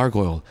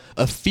 "Gargoyle,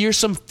 a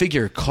fearsome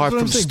figure carved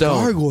from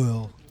stone."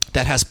 Gargoyle.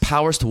 That has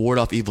powers to ward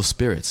off evil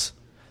spirits.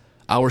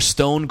 Our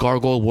stone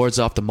gargoyle wards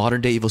off the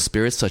modern day evil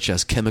spirits such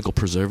as chemical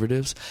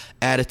preservatives,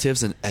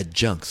 additives, and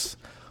adjuncts.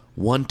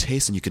 One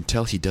taste and you can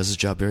tell he does his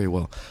job very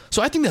well.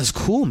 So I think that's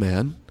cool,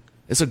 man.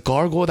 It's a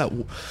gargoyle that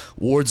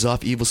wards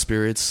off evil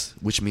spirits,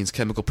 which means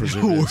chemical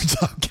preservatives. Wards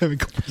off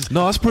chemical preservatives.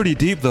 No, that's pretty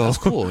deep, though. That's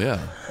cool, yeah.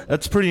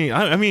 That's pretty.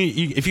 I mean,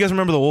 if you guys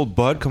remember the old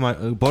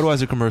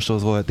Budweiser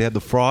commercials, they had the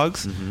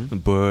frogs,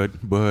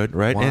 Bud,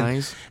 right?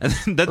 Wise. And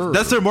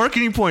that's their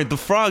marketing point, the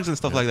frogs and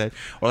stuff like that,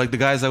 or like the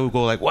guys that would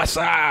go like "What's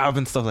up"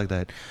 and stuff like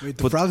that. Wait,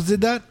 the frogs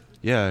did that?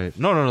 Yeah,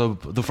 no.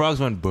 The frogs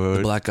went Bud.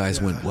 The black guys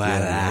went wow.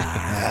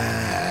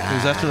 It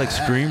was after like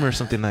Scream or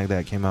something like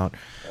that came out.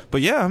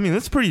 But yeah, I mean,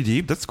 that's pretty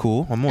deep. That's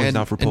cool. I'm always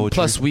down for poetry. And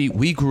plus,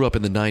 we grew up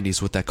in the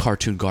 90s with that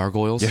cartoon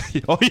Gargoyles.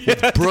 Yeah. Oh,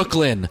 yeah.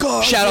 Brooklyn.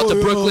 Gargoyles. Shout out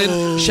to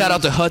Brooklyn. Shout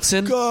out to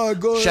Hudson.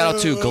 Gargoyles. Shout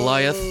out to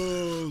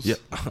Goliath. Yeah,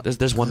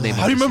 there's one name.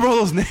 How do you remember all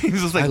those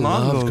names? It's like I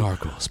long love ago.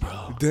 gargoyles,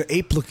 bro. The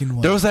ape-looking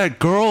one. There was that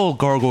girl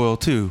gargoyle,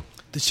 too.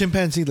 The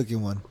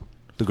chimpanzee-looking one.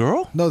 The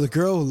girl? No, the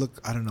girl,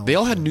 I don't know. They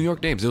all had New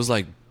York names. It was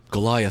like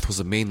Goliath was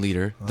the main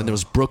leader. Then there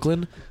was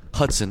Brooklyn,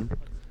 Hudson.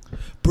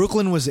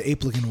 Brooklyn was the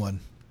ape-looking one.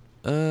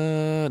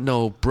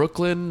 No,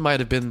 Brooklyn might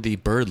have been the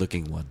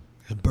bird-looking one.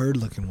 The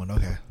bird-looking one,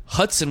 okay.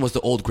 Hudson was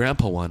the old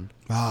grandpa one.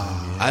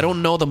 Ah. I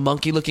don't know the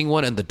monkey-looking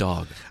one and the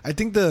dog. I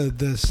think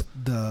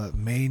the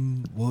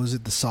main, what was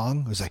it, the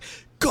song? It was like,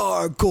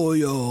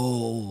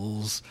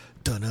 gargoyles.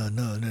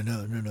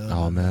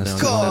 Oh, man.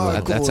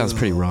 That sounds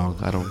pretty wrong.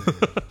 I don't...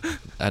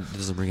 That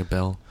doesn't ring a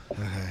bell.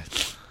 Okay.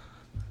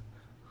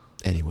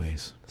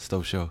 Anyways.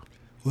 Stove show.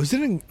 Was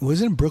it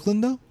in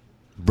Brooklyn, though?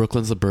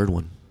 Brooklyn's the bird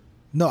one.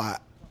 No,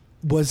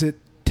 was it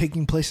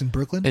taking place in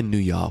Brooklyn? In New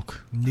York.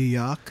 New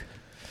York?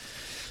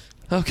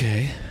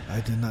 Okay.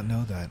 I did not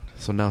know that.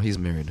 So now he's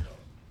married.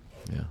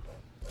 Yeah.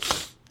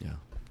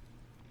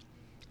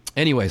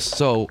 Anyways,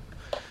 so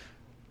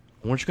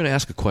weren't you going to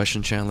ask a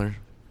question, Chandler?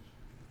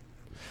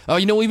 Oh,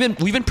 you know, we've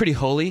been pretty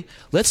holy.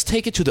 Let's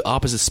take it to the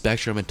opposite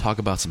spectrum and talk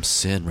about some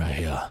sin right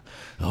here.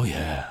 Oh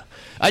yeah.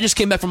 I just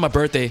came back from my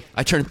birthday.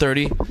 I turned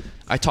 30.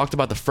 I talked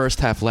about the first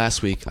half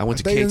last week. I went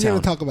to K-Town. You're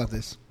going to talk about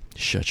this.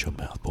 Shut your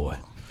mouth, boy.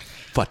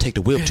 If I take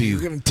the whip to you.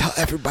 You're going to tell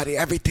everybody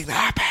everything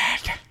that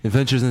happened.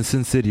 Adventures in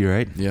Sin City,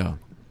 right? Yeah.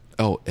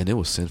 Oh, and it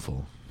was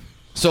sinful.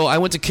 So I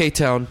went to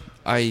K-Town.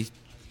 I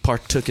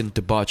partook in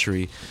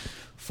debauchery.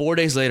 4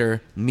 days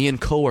later, me and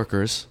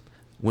coworkers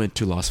went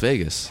to Las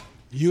Vegas.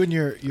 You and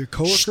your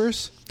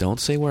coworkers? Shh, don't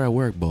say where I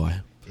work, boy.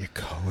 Your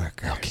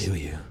coworkers. I'll kill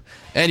you.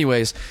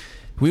 Anyways,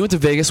 we went to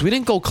Vegas. We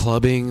didn't go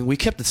clubbing. We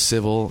kept it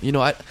civil. You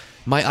know,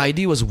 my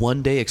ID was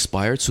 1 day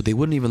expired, so they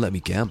wouldn't even let me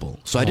gamble.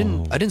 So I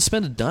didn't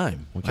spend a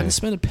dime. Okay. I didn't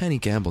spend a penny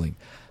gambling.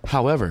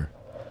 However,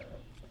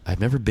 I've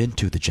never been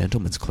to the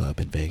Gentleman's Club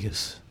in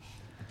Vegas.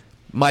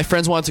 My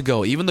friends wanted to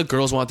go. Even the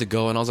girls wanted to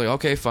go, and I was like,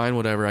 okay, fine,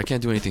 whatever. I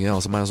can't do anything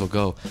else. I might as well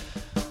go.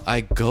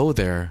 I go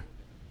there,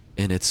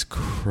 and it's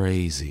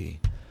crazy.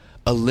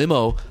 A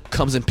limo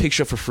comes and picks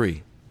you up for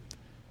free.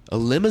 A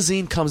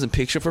limousine comes and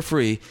picks you up for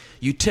free.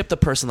 You tip the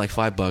person like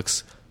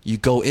 $5. You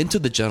go into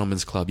the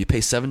Gentleman's Club. You pay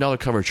 $7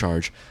 cover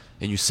charge,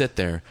 and you sit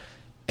there,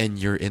 and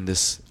you're in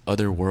this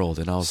other world.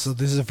 And I was. So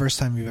this is the first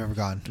time you've ever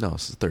gone? No,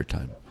 this is the third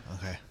time.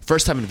 Okay.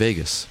 First time in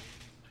Vegas.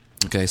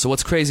 Okay, so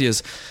what's crazy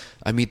is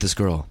I meet this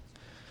girl.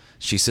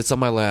 She sits on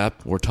my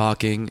lap. We're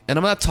talking, and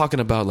I'm not talking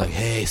about like,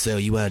 hey, so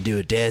you want to do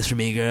a dance for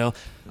me, girl?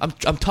 I'm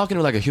talking to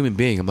her like a human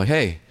being. I'm like,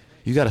 hey,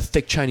 you got a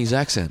thick Chinese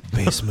accent.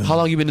 Base moon. How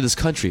long you been in this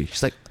country?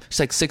 She's like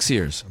 6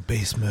 years.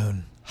 Base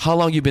moon. How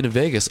long you been in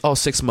Vegas? Oh,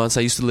 6 months.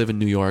 I used to live in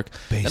New York.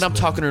 Base and I'm moon.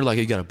 talking to her like,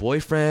 you got a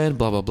boyfriend,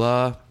 blah, blah,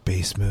 blah.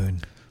 Base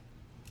moon.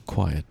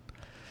 Quiet.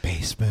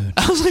 Base moon.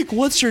 I was like,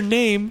 what's your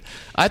name?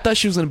 I thought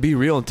she was going to be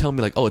real and tell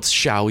me like, oh, it's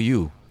Xiao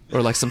Yu.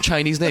 Or like some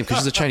Chinese name because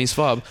she's a Chinese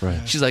fob.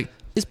 Right. She's like,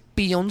 It's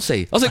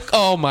Beyonce. I was like,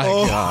 oh my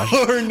gosh.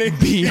 Her name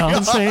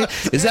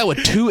Beyonce? Is that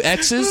with 2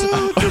 X's?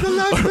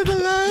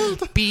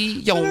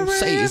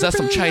 Beyonce. Is that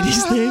some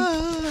Chinese name?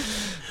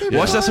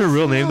 Watch, that's her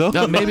real name though.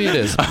 No, maybe it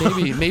is.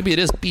 Maybe it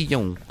is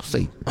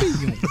Beyonce.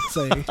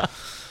 Beyonce.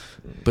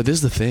 But this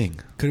is the thing.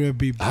 Could it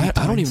be? I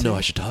don't even know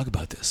I should talk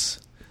about this.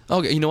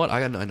 Okay, you know what?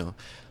 I know.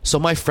 So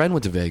my friend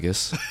went to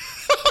Vegas,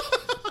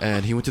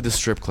 and he went to the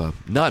strip club.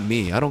 Not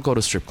me. I don't go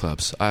to strip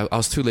clubs. I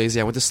was too lazy.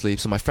 I went to sleep.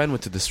 So my friend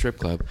went to the strip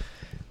club.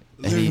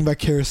 Living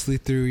vicariously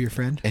through your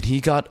friend. And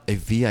he got a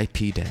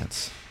VIP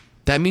dance.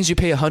 That means you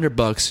pay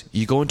 $100.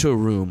 You go into a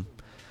room,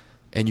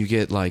 and you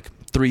get like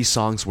 3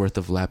 songs worth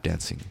of lap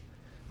dancing.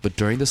 But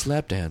during this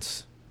lap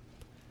dance,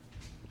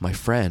 my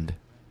friend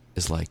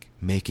is like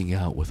making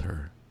out with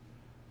her.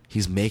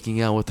 He's making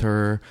out with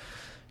her.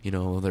 You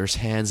know, there's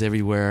hands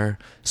everywhere.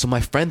 So my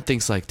friend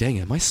thinks like, dang,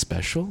 am I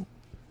special?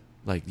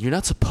 Like, you're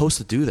not supposed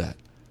to do that.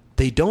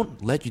 They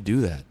don't let you do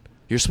that.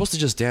 You're supposed to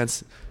just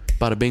dance,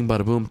 bada bing,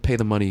 bada boom, pay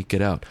the money,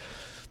 get out.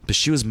 But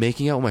she was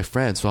making out with my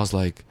friend, so I was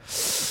like,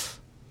 so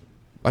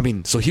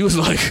he was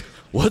like,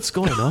 what's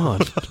going on?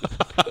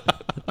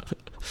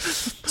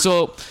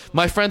 So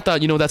my friend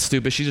thought, that's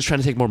stupid. She's just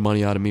trying to take more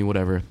money out of me,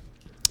 whatever.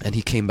 And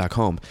he came back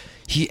home.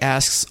 He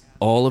asks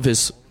all of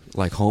his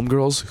like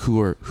homegirls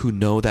who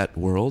know that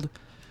world,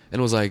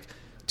 and was like,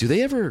 do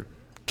they ever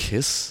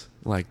kiss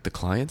like the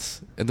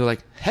clients? And they're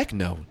like, heck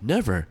no,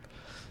 never.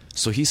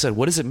 So he said,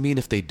 what does it mean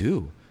if they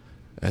do?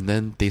 And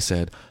then they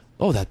said,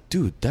 oh, that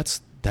dude,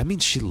 that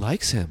means she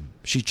likes him.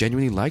 She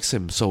genuinely likes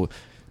him. So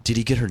did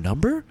he get her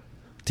number?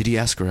 Did he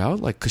ask her out?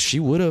 Like, because she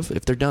would have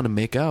if they're down to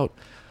make out.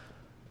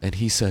 And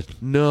he said,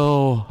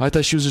 no, I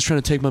thought she was just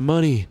trying to take my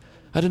money.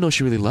 I didn't know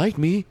she really liked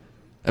me.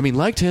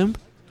 Liked him.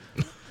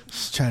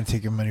 She's trying to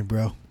take your money,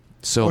 bro.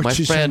 So or my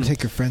she's friend trying to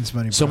take your friend's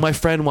money, bro. So my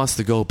friend wants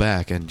to go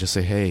back and just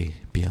say, hey,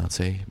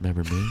 Beyonce,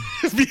 remember me?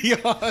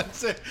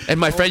 Beyonce. And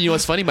my friend, you know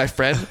what's funny? My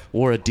friend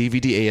wore a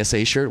DVD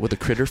ASA shirt with a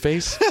critter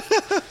face.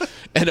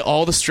 And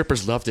all the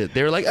strippers loved it.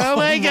 They were like, oh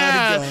my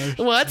God, gosh.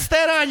 what's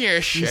that on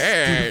your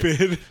shirt?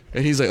 Stupid.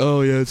 And he's like,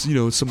 oh yeah, it's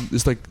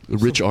it's like a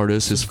rich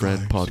artist, his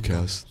friend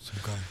podcast. Some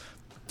guy.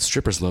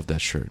 Strippers love that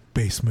shirt.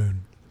 Base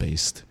moon.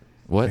 Based.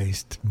 What?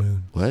 Based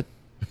moon. What?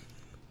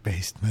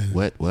 Based moon.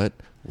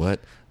 What?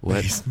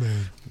 Based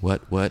moon.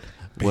 What?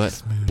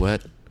 Based moon.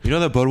 What? You know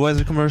that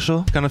Budweiser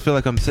commercial? Kind of feel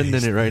like I'm sitting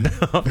in it right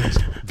now.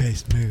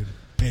 Based moon.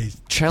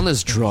 Based.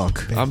 Chandler's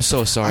drunk. Based. I'm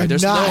so sorry. I'm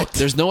There's not.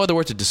 there's no other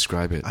word to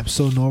describe it. I'm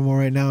so normal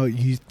right now.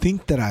 You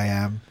think that I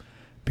am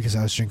because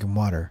I was drinking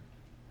water.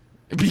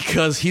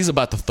 Because he's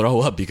about to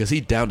throw up because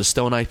he downed a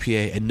Stone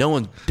IPA and no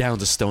one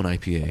downs a Stone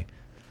IPA.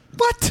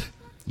 What?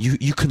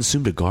 You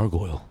consumed a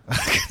gargoyle.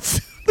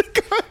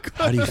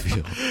 How do you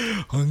feel?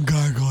 On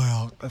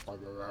gargoyle.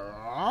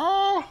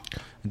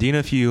 Dina,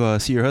 if you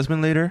see your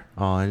husband later,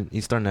 and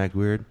he's starting to act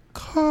weird.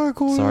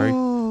 Gargoyles. Sorry.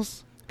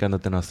 Got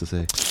nothing else to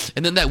say.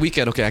 And then that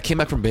weekend, okay, I came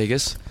back from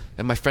Vegas,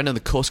 and my friend in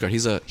the Coast Guard,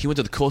 he went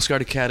to the Coast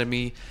Guard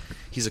Academy.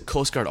 He's a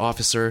Coast Guard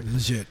officer.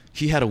 Legit.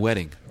 He had a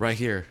wedding right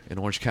here in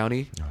Orange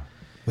County.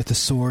 With a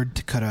sword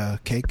to cut a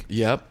cake?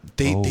 Yep.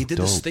 They did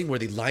this dope. thing where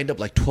they lined up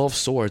like 12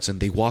 swords and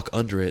they walk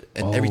under it.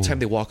 And every time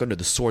they walk under,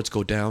 the swords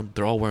go down.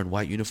 They're all wearing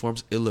white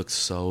uniforms. It looks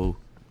so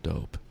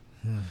dope.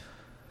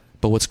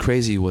 But what's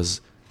crazy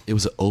was it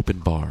was an open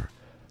bar.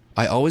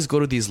 I always go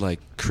to these like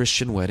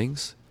Christian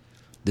weddings.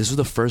 This was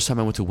the first time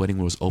I went to a wedding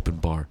where it was open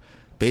bar.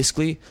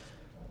 Basically,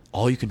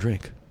 all you can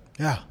drink.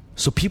 Yeah.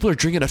 So people are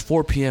drinking at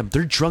 4 p.m.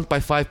 They're drunk by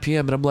 5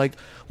 p.m. And I'm like,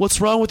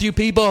 what's wrong with you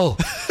people?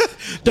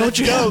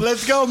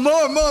 Let's go.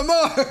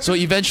 More. So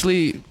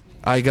eventually,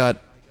 I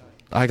got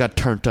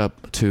turned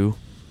up too.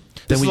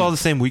 This is all the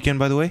same weekend,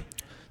 by the way?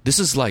 This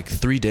is like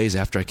 3 days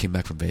after I came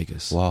back from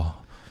Vegas. Wow.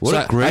 What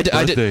a great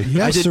birthday.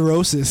 You have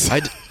cirrhosis.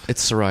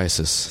 It's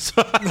psoriasis.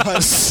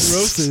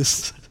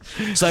 Cirrhosis.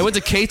 So I went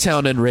to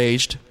K-Town and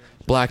raged,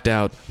 blacked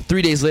out.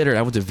 3 days later,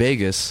 I went to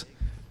Vegas,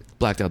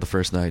 blacked out the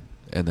first night,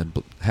 and then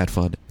had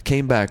fun.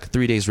 Came back,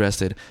 3 days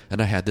rested,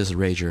 and I had this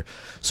rager.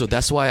 So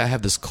that's why I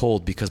have this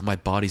cold, because my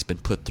body's been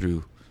put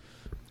through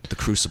the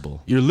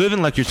crucible. You're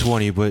living like you're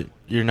 20, but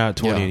you're not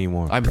 20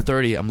 anymore. I'm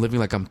 30, I'm living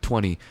like I'm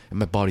 20, and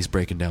my body's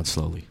breaking down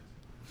slowly.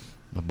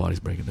 My body's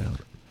breaking down.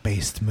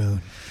 Based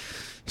moon.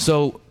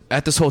 So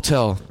at this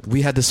hotel,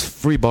 we had this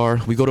free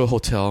bar. We go to a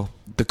hotel.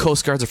 The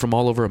Coast Guards are from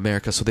all over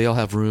America, so they all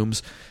have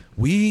rooms.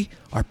 We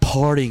are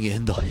partying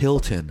in the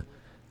Hilton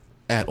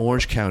at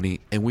Orange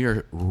County, and we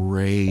are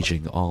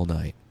raging all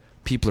night.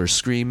 People are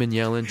screaming,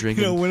 yelling,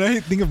 drinking. You know, when I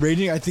think of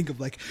raging, I think of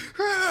like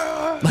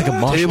a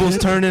mosh tables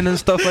pit. turning and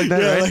stuff like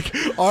that, yeah, right?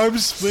 like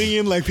arms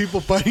swinging, like people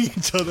fighting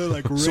each other,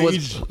 like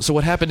rage. So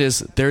what happened is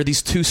there are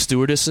these two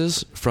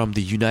stewardesses from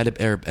the United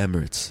Arab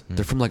Emirates.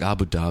 They're from like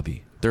Abu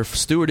Dhabi. They're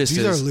stewardesses.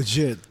 These are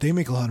legit. They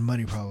make a lot of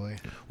money, probably.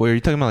 Wait, are you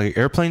talking about like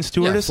airplane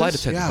stewardesses? flight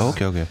attendants.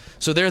 Yeah. Oh, okay.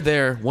 So they're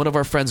there. One of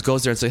our friends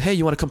goes there and say, "Hey,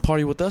 you want to come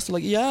party with us?" They're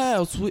like,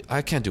 "Yeah."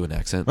 I can't do an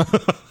accent.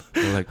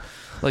 They're like,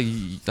 I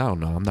don't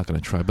know. I'm not gonna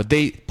try. But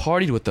they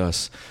partied with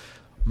us.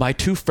 My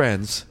two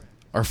friends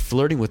are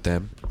flirting with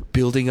them,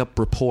 building up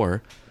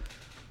rapport.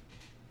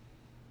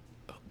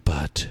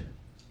 But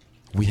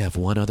we have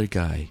one other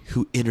guy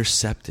who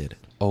intercepted.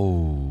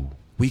 Oh.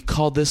 We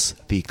call this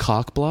the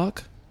cock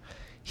block.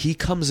 He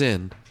comes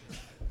in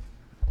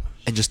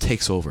and just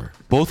takes over.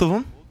 Both of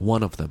them?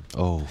 One of them.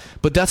 Oh.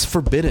 But that's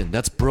forbidden.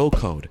 That's bro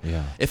code.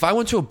 Yeah. If I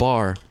went to a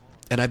bar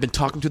and I've been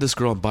talking to this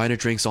girl and buying her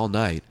drinks all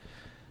night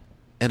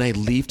and I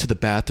leave to the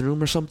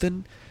bathroom or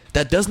something,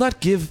 that does not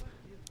give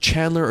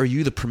Chandler or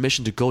you the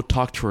permission to go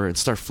talk to her and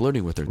start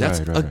flirting with her. That's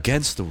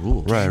against the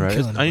rules. Right.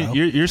 Killing,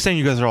 You're saying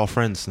you guys are all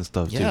friends and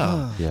stuff, too.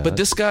 Yeah. But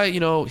this guy,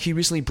 he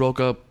recently broke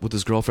up with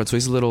his girlfriend, so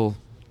he's a little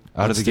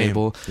out of the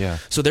game. Yeah.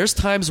 So there's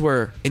times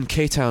where in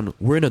K-Town,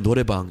 we're in a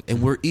norebang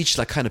and we're each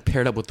like kind of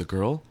paired up with the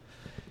girl.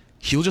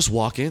 He'll just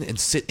walk in and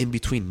sit in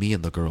between me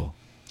and the girl.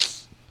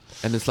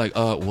 And it's like,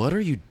 what are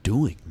you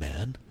doing,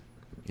 man?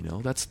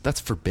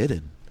 That's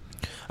forbidden.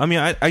 I mean,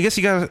 I guess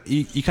you kind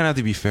of have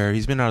to be fair.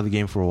 He's been out of the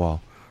game for a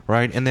while.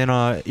 Right, and then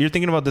you're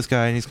thinking about this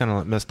guy, and he's kind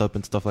of messed up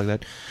and stuff like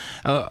that.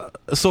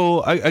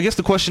 So I guess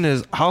the question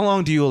is, how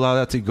long do you allow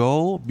that to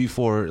go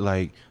before,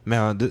 like,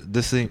 man,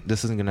 this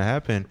isn't gonna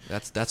happen?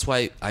 That's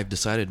why I've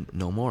decided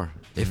no more.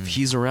 If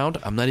he's around,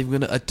 I'm not even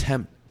gonna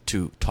attempt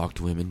to talk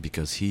to women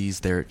because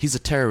he's there. He's a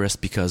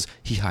terrorist because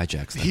he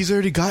hijacks them. He's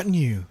already gotten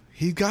you.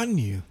 He's gotten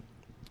you.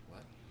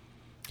 What?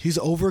 He's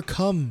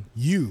overcome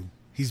you.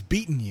 He's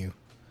beaten you.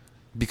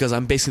 Because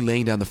I'm basically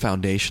laying down the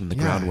foundation, the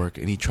groundwork,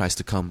 and he tries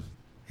to come.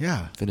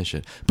 Yeah. Finish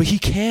it. But he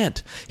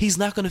can't. He's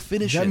not going to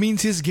finish it. That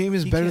means his game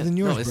is better than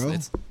yours, bro. bro.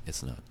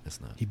 It's not.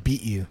 He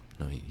beat you.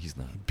 No, he's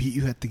not. He beat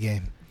you at the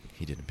game.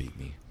 He didn't beat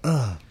me.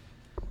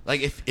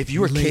 Like, if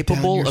you were laid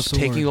capable down of your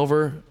taking sword.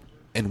 over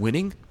and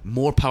winning,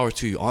 more power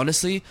to you.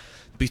 Honestly,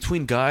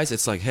 between guys,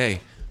 it's like,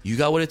 hey, you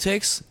got what it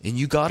takes, and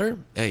you got her.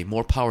 Hey,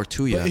 more power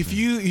to you. But if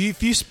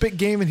you spit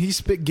game and he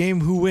spit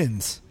game, who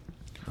wins?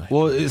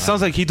 Well, it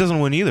sounds like he doesn't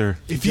win either.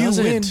 If you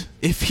win,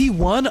 if he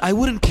won, I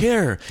wouldn't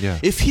care. Yeah.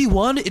 If he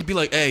won, it'd be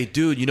like, hey,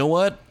 dude, you know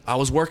what? I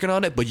was working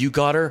on it, but you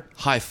got her.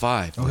 High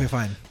five. Okay,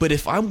 fine. But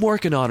if I'm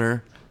working on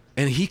her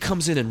and he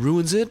comes in and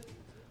ruins it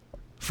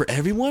for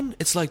everyone,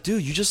 it's like,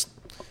 dude,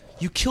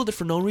 you killed it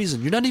for no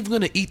reason. You're not even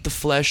going to eat the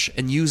flesh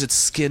and use its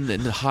skin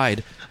and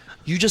hide.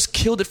 You just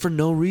killed it for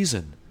no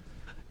reason.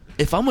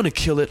 If I'm going to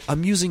kill it,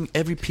 I'm using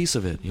every piece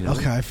of it.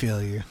 Okay, I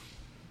feel you.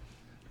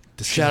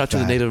 Shout out to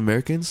the Native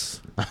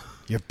Americans.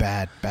 You're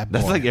bad boy.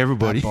 That's like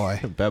everybody.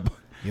 Bad boy. Bad boy.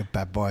 You're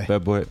bad boy.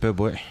 Bad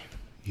boy.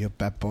 You're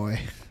bad boy.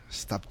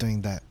 Stop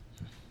doing that.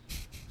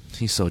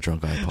 He's so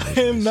drunk, I apologize.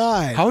 I am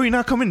not. How are you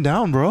not coming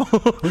down, bro?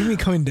 What do you mean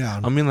coming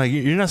down? I mean, like,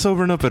 you're not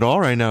sobering up at all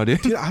right now,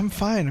 dude. Dude, I'm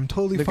fine. I'm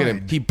totally Look fine. at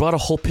him. He brought a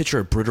whole pitcher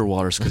of Britter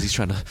waters because he's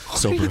trying to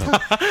sober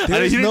up. He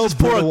didn't just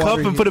pour a cup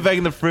and put it back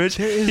in the fridge.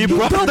 He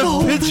brought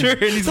the pitcher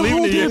and he's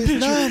leaving it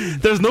here.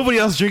 There's nobody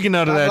else drinking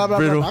out of that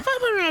Brittle.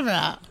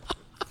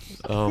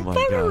 Oh my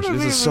gosh,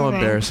 this is so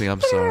embarrassing.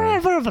 I'm sorry.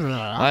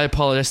 I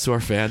apologize to our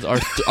fans, our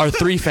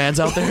 3 fans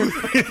out there.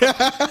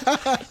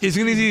 He's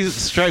gonna see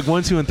strike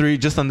 1, 2, and 3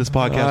 just on this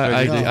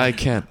podcast. I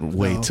can't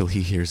wait till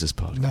he hears this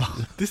podcast. No,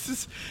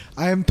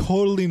 I am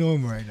totally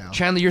normal right now.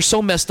 Chandler, you're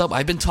so messed up.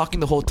 I've been talking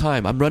the whole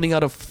time. I'm running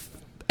out of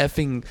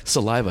effing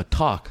saliva.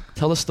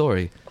 Tell a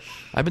story.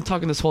 I've been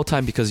talking this whole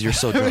time because you're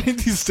so I drunk. don't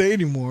need to say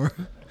anymore.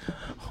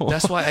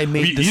 That's why I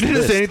made this You didn't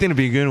list. say anything to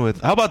begin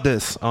with. How about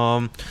this?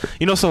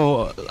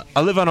 So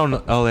I live out on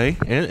LA,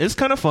 and it's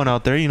kind of fun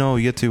out there.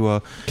 You get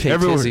to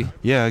everywhere.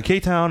 Yeah,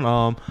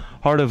 K-Town,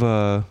 heart of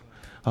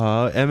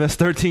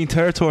MS-13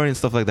 territory and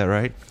stuff like that,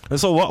 right? And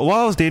so while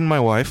I was dating my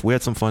wife, we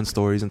had some fun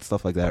stories and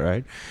stuff like that,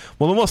 right?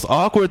 Well, the most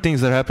awkward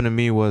things that happened to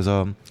me was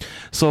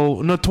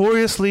so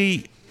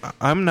notoriously,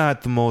 I'm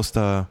not the most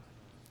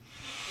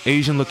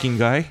Asian-looking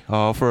guy,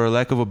 for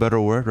lack of a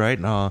better word, right?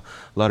 A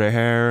lot of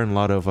hair and a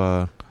lot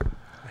of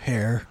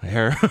hair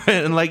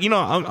and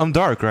I'm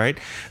dark, right?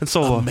 And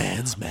so a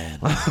man's man.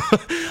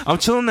 I'm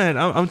chilling at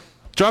I'm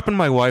dropping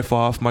my wife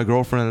off, my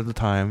girlfriend at the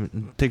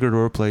time, take her to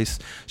her place.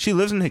 She's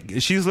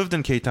lived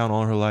in K-Town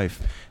all her life.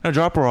 And I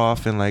drop her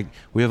off, and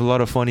we have a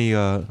lot of funny we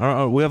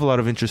have a lot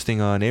of interesting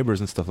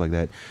neighbors and stuff like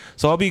that.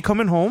 So I'll be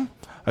coming home.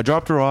 I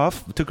dropped her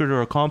off, took her to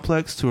our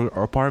complex, to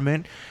our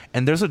apartment,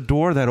 and there's a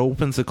door that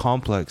opens the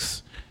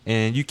complex,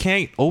 and you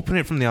can't open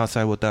it from the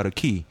outside without a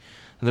key.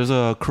 And there's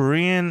a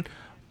Korean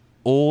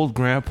old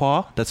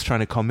grandpa that's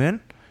trying to come in.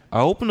 I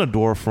open the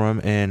door for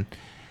him, and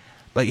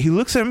he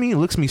looks at me,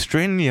 looks me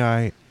straight in the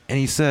eye, and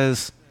he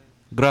says,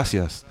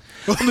 "Gracias."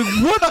 I'm like,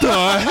 what the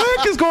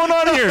heck is going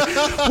on here?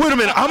 Wait a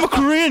minute, I'm a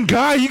Korean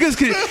guy. You could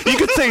say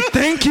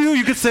thank you.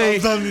 You could say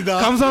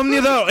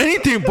감사합니다,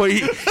 anything. But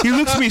he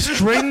looks me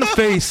straight in the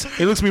face.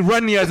 He looks me right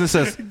in the eyes and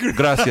says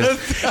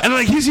gracias.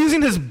 And he's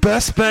using his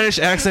best Spanish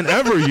accent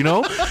ever.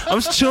 I'm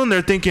just chilling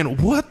there thinking,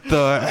 what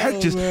the heck?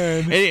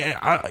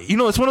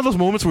 It's one of those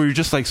moments where you're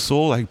just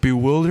so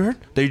bewildered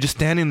that you're just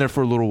standing there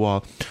for a little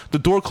while. The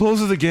door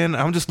closes again.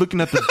 I'm just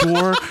looking at the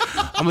door.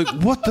 I'm like,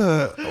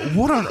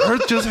 what on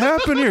earth just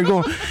happened here?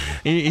 Going.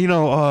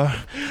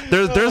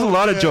 There's a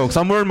lot of jokes.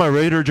 I'm wearing my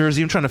Raider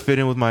jersey. I'm trying to fit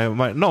in with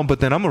but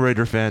then I'm a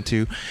Raider fan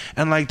too.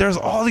 And there's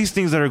all these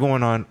things that are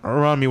going on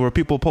around me where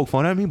people poke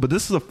fun at me. But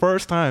this is the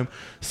first time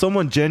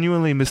someone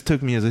genuinely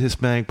mistook me as a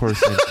Hispanic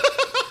person.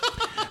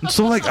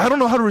 So, like, I don't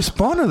know how to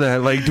respond to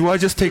that. Like, do I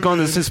just take on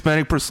this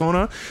Hispanic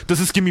persona? Does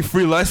this give me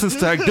free license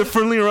to act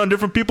differently around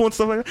different people and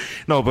stuff like that?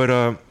 No, but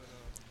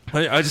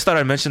I just thought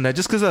I'd mention that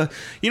just because,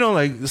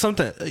 like,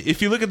 sometimes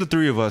if you look at the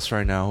three of us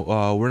right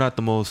now, we're not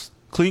the most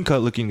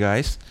clean-cut looking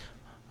guys.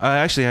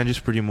 Actually,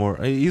 Andrew's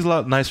he's a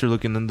lot nicer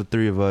looking than the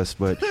three of us,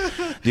 but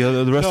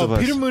the rest of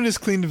us. Peter Moon has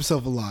cleaned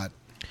himself a lot.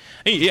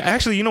 Hey,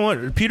 actually, you know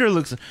what? Peter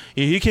looks.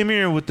 He came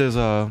here with his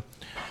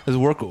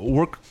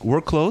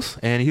work clothes,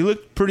 and he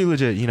looked pretty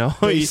legit. You know,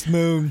 Base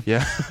Moon.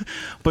 Yeah,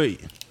 but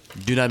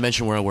Do not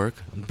mention where I work.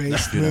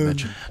 Base Do not Moon.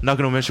 mention. not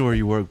gonna mention where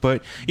you work.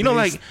 But you know,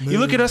 Base like you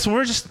look at us, and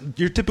we're just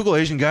your typical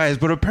Asian guys.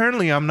 But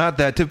apparently, I'm not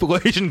that typical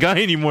Asian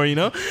guy anymore. You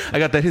know, I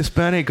got that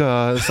Hispanic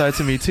side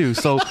to me too.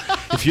 So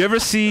if you ever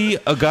see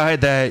a guy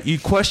that you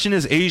question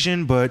is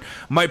Asian but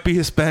might be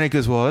Hispanic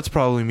as well, that's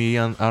probably me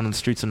out on the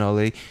streets in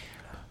LA.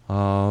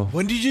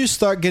 When did you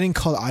start getting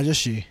called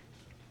Ajashi?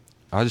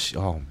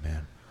 Oh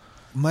man,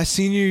 My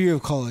senior year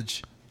of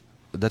college.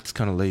 that's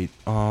kind of late.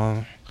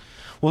 Well,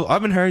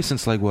 I've been hairy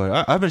since like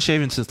what? I've been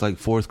shaving since like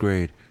 4th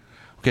grade.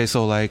 Okay,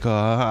 so like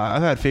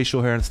I've had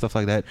facial hair and stuff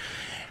like that.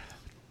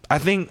 I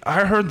think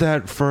I heard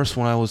that first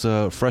when I was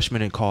a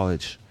freshman in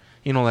college.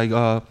 You know, like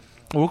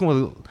working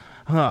with,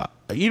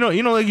 you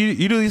know, like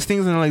you do these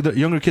things and like the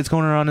younger kids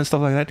going around and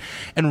stuff like that.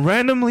 And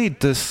randomly,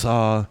 this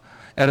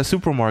at a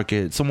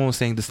supermarket, someone was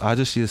saying this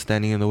ajashi is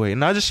standing in the way.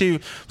 And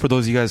ajashi, for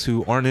those of you guys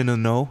who aren't in the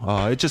know,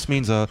 it just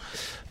means a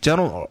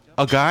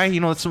guy. You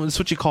know, it's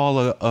what you call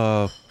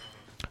a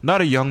not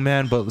a young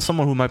man, but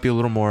someone who might be a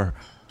little more,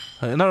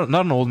 not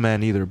an old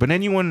man either, but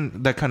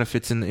anyone that kind of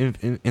fits in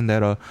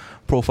that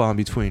profile in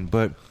between.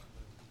 But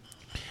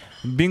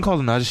being called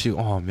an ajashi,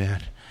 oh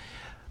man,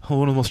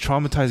 one of the most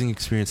traumatizing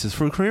experiences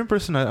for a Korean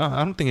person.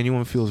 I don't think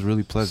anyone feels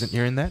really pleasant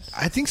hearing that.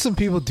 I think some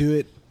people do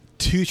it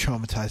to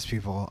traumatize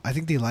people. I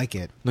think they like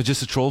it. No, just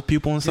to troll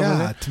people and stuff like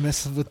that. To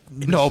mess with.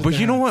 No, but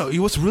you know what?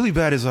 What's really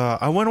bad is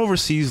I went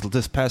overseas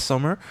this past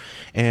summer,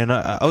 and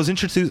I was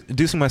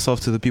introducing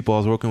myself to the people I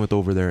was working with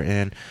over there.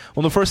 And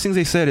one of the first things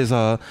they said is,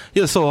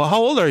 "Yeah, so how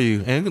old are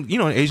you?" And you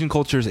know, in Asian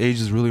cultures, age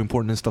is really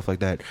important and stuff like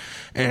that.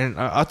 And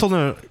I told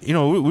them, you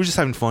know, we're just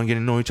having fun,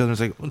 getting to know each other.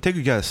 It's like, well, take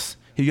a guess.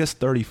 He guessed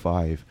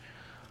 35.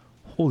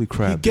 Holy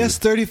crap! He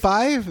guessed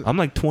 35. I'm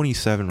like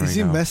 27 right now. Is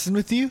he messing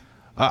with you?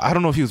 I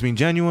don't know if he was being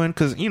genuine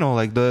because, you know,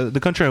 like the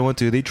country I went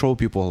to, they troll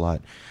people a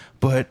lot.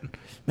 But,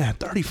 man,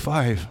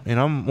 35, and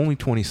I'm only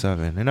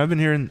 27. And I've been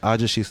hearing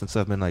ajashi since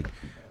I've been, like,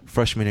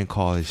 freshman in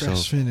college.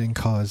 Freshman in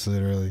college,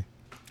 literally.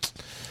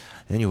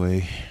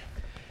 Anyway.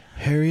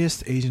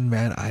 Hairiest Asian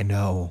man I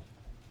know.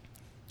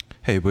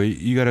 Hey, but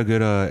you got a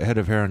good head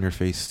of hair on your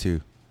face,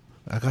 too.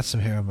 I got some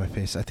hair on my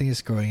face. I think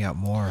it's growing out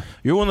more.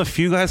 You're one of the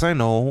few guys I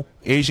know,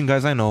 Asian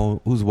guys I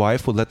know, whose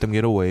wife would let them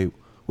get away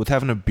with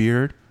having a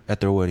beard at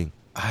their wedding.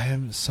 I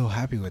am so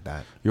happy with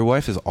that. Your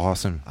wife is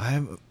awesome.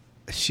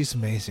 She's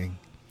amazing.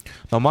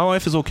 Now, my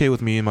wife is okay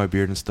with me and my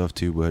beard and stuff,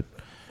 too, but...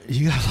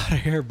 You got a lot of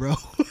hair, bro.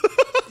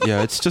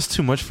 Yeah, it's just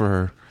too much for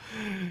her.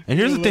 And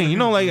here's the thing, you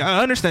know, like,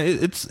 I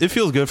understand it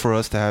feels good for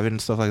us to have it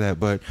and stuff like that,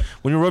 but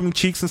when you're rubbing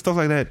cheeks and stuff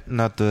like that,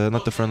 not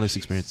the friendliest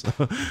experience.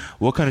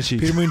 What kind of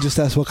cheeks? Peter Moon just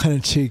asked what kind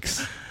of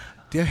cheeks.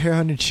 Do you have hair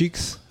on your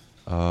cheeks?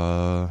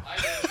 Both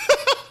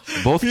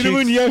Peter cheeks.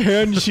 Moon, you have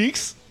hair on your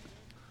cheeks?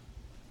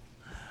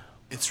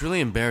 It's really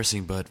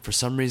embarrassing, but for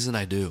some reason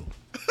I do.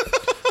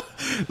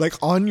 Like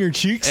on your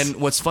cheeks? And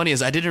what's funny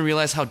is I didn't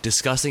realize how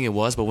disgusting it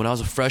was, but when I was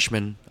a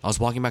freshman, I was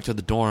walking back to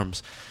the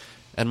dorms,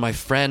 and my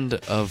friend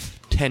of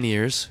 10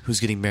 years, who's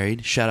getting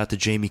married, shout out to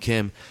Jamie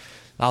Kim,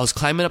 I was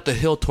climbing up the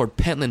hill toward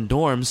Pentland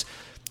dorms.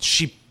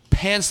 She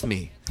pantsed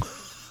me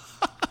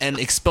and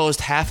exposed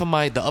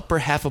the upper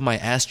half of my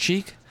ass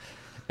cheek,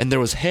 and there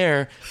was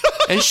hair.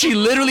 And she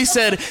literally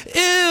said,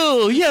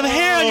 "Ew, you have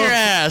hair on your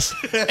ass."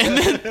 And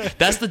then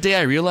that's the day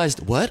I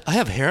realized, what? I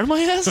have hair on my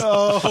ass?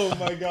 Oh,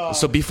 my God.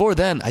 So before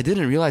then, I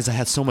didn't realize I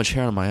had so much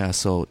hair on my ass.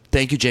 So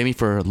thank you, Jamie,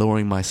 for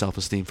lowering my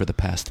self-esteem for the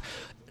past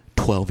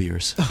 12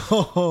 years.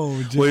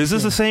 Oh, Wait, is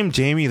this the same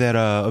Jamie that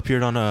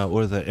appeared on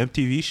the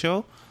MTV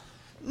show?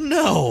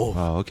 No.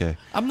 Oh, okay.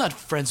 I'm not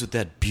friends with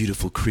that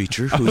beautiful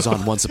creature who's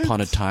on Once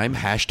Upon a Time.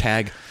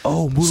 Hashtag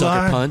Mulan.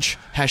 Sucker Punch.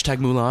 Hashtag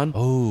Mulan.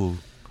 Oh.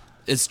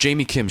 It's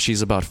Jamie Kim.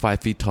 She's about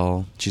 5 feet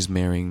tall. She's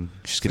getting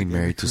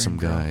married to some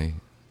guy.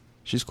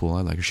 She's cool.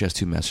 I like her. She has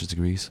 2 master's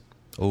degrees.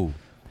 Oh.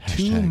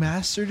 2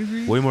 master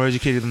degrees? Way more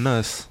educated than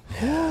us.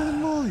 Holy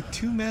moly,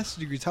 2 master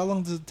degrees. How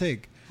long does it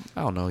take?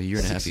 I don't know, a year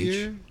and a half 6 each.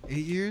 years? 8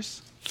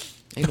 years?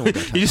 Ain't no that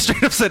time. You just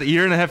straight up said a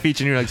year and a half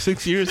each, and you're like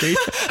 6 years, 8.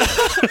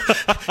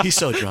 He's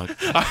so drunk.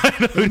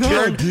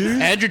 No,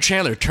 dude. Andrew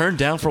Chandler turned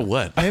down for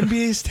what?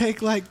 MBAs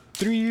take like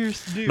 3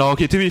 years to do. No,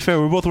 okay. To be fair,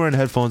 we're both wearing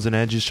headphones, and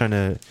Andrew's trying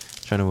to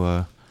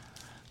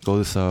go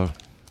this How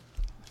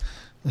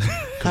you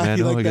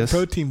commando, like I that guess.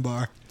 protein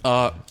bar?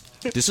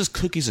 This is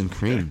cookies and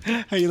cream.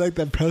 How you like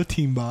that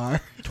protein bar?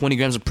 20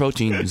 grams of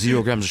protein,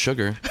 0 grams of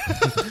sugar.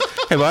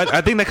 Hey, but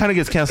I think that kind of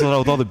gets canceled out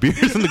with all the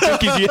beers and the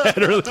cookies you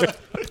had earlier.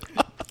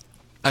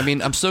 I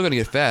mean, I'm still going to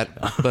get fat,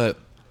 but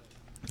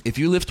if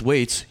you lift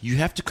weights, you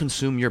have to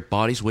consume your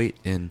body's weight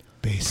in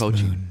Base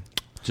protein. Moon.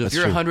 So That's if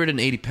you're true.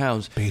 180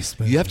 pounds, Base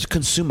moon. you have to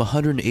consume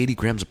 180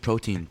 grams of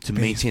protein to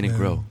Base maintain and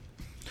moon. grow.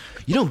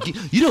 You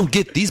don't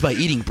get these by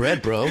eating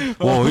bread, bro.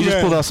 Whoa, we just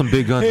pulled out some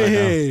big guns right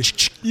Hey, you now.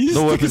 just No took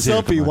a weapons here,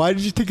 come selfie. on. Why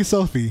did you take a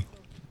selfie?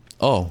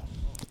 Oh,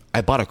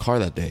 I bought a car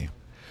that day.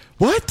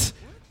 What?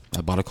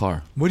 I bought a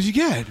car. What did you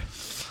get?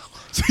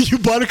 So you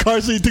bought a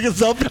car, so you took a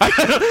selfie?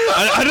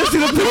 I didn't see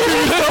the picture.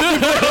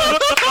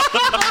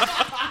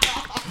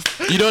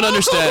 You don't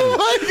understand. Oh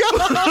my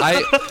God.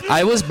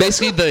 I was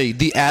basically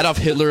the Adolf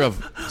Hitler of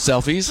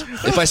selfies.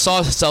 If I saw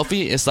a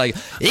selfie, it's like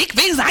Ich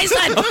will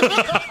Einstein,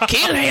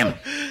 kill him.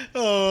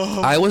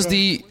 I was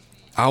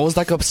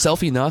like a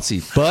selfie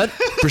Nazi, but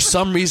for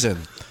some reason,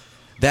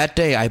 that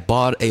day I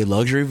bought a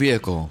luxury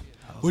vehicle.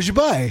 What'd you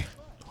buy?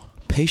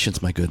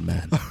 Patience, my good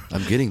man.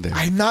 I'm getting there.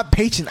 I'm not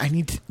patient. I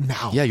need to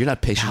now. Yeah, you're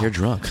not patient. You're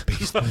drunk.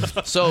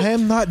 So I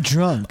am not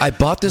drunk. I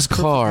bought this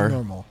car.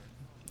 Normal.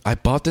 I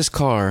bought this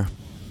car,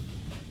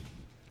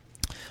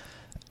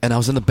 and I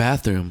was in the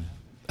bathroom,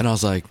 and I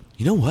was like,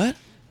 you know what?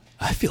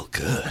 I feel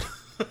good.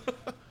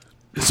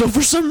 So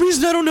for some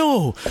reason, I don't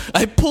know,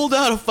 I pulled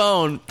out a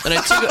phone, and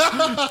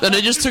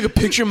I just took a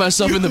picture of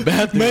myself in the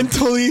bathroom.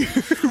 Mentally.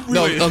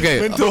 No,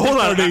 okay. Mental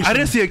Hold on, retardation. I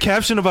didn't see a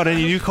caption about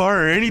any new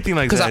car or anything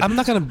like Because that. I'm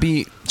not going to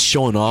be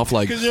showing off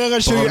like... Because you're not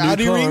going to show "Oh, your new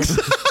Audi car." rings?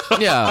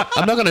 Yeah,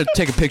 I'm not going to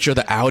take a picture of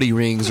the Audi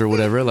rings or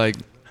whatever. Like,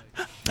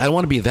 I don't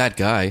want to be that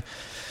guy.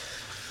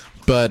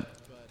 But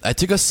I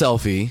took a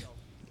selfie.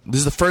 This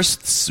is the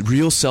first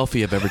real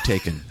selfie I've ever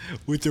taken.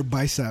 With your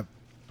bicep.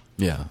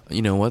 Yeah,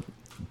 you know what?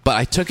 But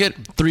I took it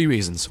 3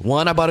 reasons.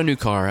 One, I bought a new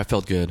car. I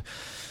felt good.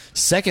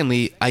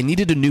 Secondly, I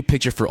needed a new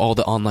picture for all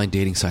the online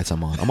dating sites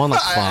I'm on. I'm on like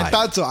 5. I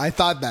thought so. I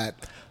thought that.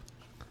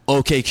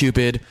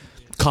 OkCupid,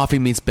 Coffee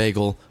Meets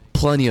Bagel,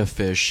 Plenty of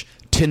Fish,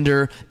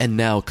 Tinder, and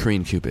now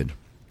Korean Cupid.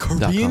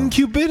 Korean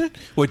Cupid?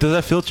 Wait, does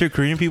that filter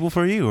Korean people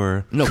for you,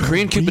 or No,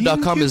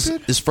 KoreanCupid.com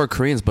Cupid? is for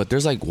Koreans, but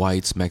there's like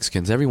whites,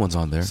 Mexicans, everyone's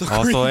on there. also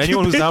Korean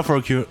anyone who's Cupid? down for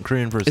a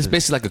Korean person? It's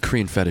basically like a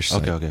Korean fetish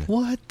site. okay.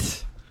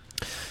 What?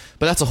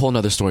 But that's a whole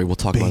nother story we'll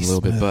talk about in a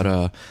little bit.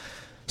 Basement. But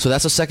so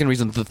that's the second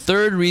reason. The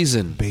third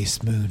reason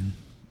Base moon.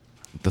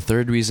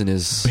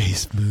 is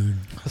Base moon.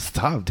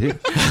 Stop, dude.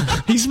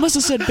 he must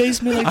have said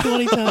basement like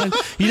 20 times.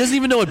 He doesn't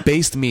even know what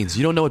based means.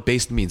 You don't know what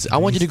based means. I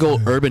want you to go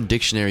Urban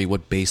Dictionary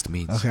what based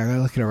means. Okay, I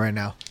gotta look at it right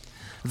now.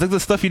 It's like the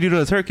stuff you do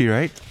to a turkey,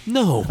 right?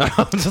 No.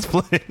 I'm just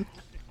playing.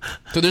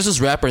 So there's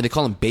this rapper and they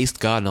call him Based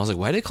God, and I was like,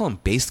 why do they call him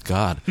Based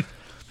God?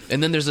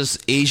 And then there's this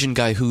Asian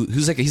guy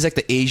he's like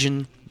the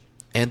Asian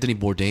Anthony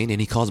Bourdain, and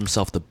he calls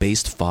himself the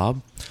Based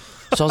Fob.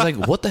 So I was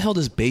like, what the hell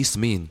does based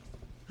mean?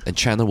 And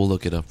Chandler will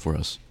look it up for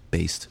us.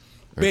 Based.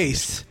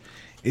 Base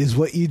is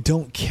what you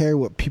don't care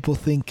what people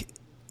think.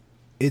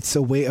 It's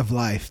a way of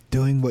life.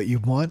 Doing what you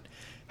want,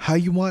 how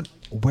you want,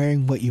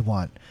 wearing what you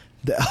want.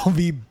 The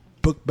LV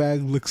book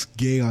bag looks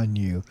gay on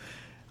you.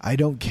 I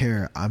don't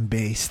care. I'm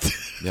based.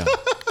 Yeah.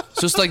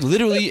 So it's like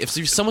literally, if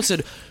someone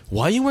said,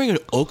 why are you wearing an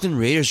Oakland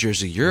Raiders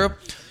jersey? You're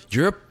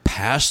a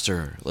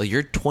pastor. Like,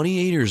 you're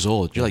 28 years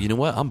old. You're like, you know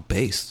what? I'm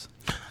based.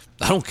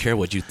 I don't care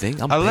what you think.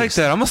 I like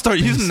that. I'm gonna start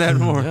using that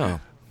more. Yeah.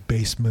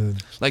 Base moon.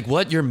 Like,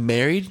 what? You're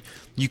married?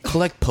 You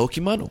collect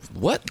Pokemon?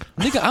 What?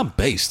 Nigga, I'm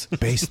based.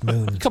 Base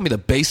moon. Call me the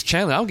base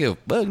channel. I don't give a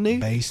fuck,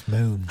 nigga. Base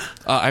moon.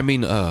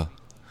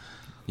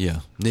 Yeah.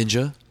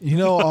 Ninja. You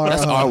know our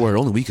That's our word.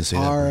 Only we can say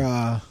that.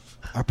 word.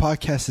 Our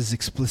podcast is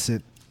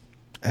explicit.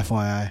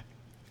 FYI.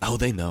 Oh,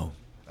 they know.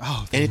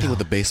 Oh, Anything with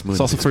the base moon.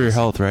 It's also is for your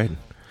explicit. health, right?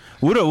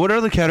 What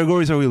other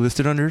categories are we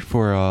listed under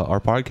for our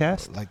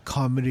podcast? like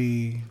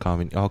comedy.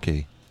 Comedy.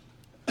 Okay.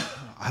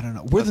 I don't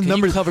know. We're the Can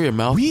number. you cover your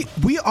mouth?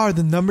 We are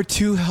the number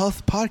 2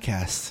 health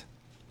podcast.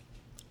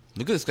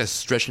 Look at this guy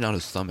stretching out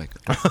his stomach.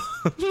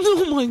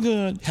 Oh my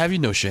god. Have you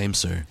no shame,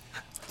 sir?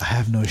 I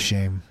have no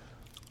shame.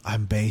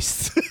 I'm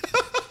based.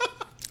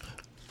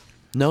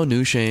 No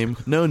new shame.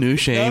 No new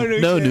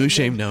shame. No new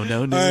shame. No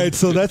new. All right,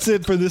 so that's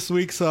it for this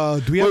week's.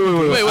 Do we have? Wait.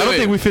 I don't wait.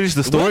 think we finished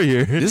the story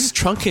here. This is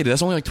truncated.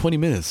 That's only like 20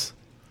 minutes.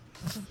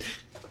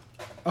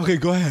 Okay,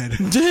 go ahead.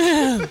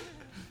 Damn.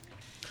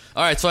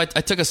 All right, so I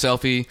took a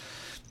selfie.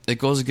 It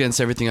goes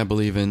against everything I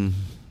believe in.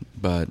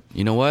 But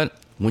you know what?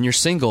 When you're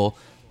single,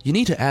 you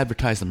need to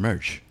advertise the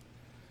merch.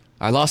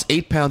 I lost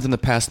 8 pounds in the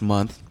past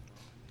month.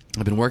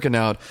 I've been working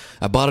out.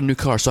 I bought a new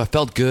car, so I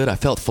felt good. I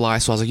felt fly.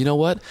 So I was like, you know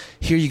what?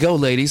 Here you go,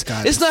 ladies.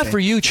 It's not for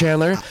you,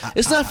 Chandler.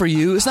 It's not for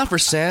you. It's not for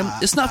Sam.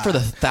 It's not for the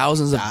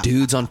thousands of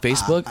dudes on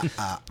Facebook.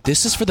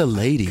 This is for the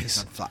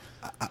ladies.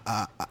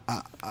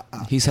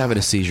 He's having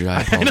a seizure.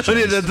 I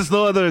apologize. There's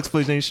no other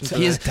explanation.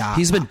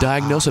 He's been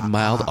diagnosed with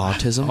mild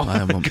autism.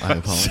 I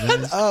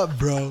apologize. Up,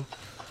 bro.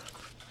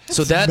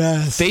 So that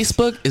mess.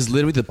 Facebook is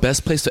literally the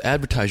best place to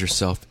advertise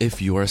yourself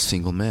if you're a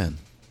single man.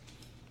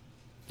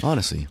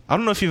 Honestly. I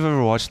don't know if you've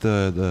ever watched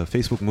the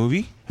Facebook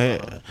movie. Hey,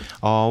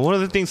 one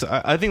of the things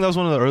I think that was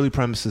one of the early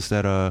premises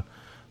that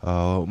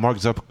Mark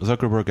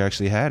Zuckerberg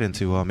actually had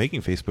into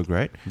making Facebook,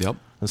 right? Yep.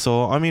 And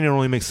so I mean, it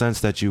only makes sense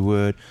that you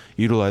would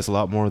utilize a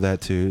lot more of that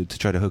to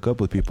try to hook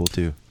up with people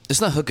too. It's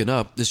not hooking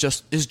up.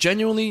 It's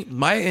genuinely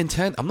my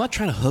intent. I'm not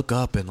trying to hook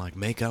up and like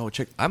make out with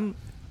chick. I'm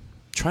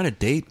trying to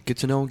date, get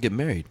to know, get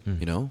married,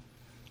 you know?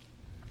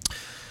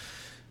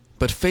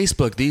 But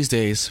Facebook these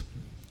days,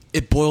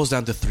 it boils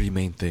down to three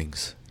main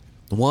things.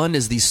 One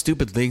is these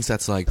stupid links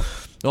that's like,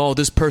 oh,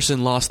 this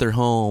person lost their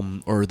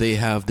home or they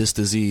have this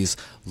disease.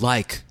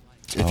 Like,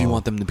 if you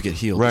want them to get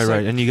healed. Right, It's right.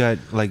 like, And you got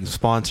like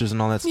sponsors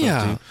and all that stuff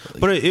Yeah. too.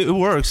 But it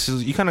works.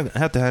 You kind of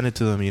have to hand it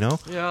to them, you know?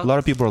 Yeah. A lot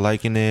of people are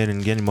liking it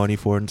and getting money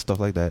for it and stuff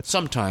like that.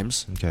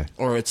 sometimes. Okay.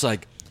 Or it's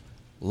like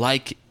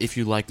if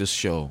you like this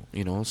show.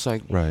 You know, it's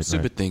like Right,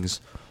 stupid things.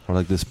 Or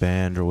like this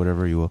band or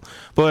whatever you will.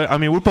 But I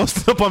mean, we're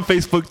posting up on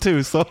Facebook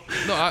too, so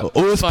No,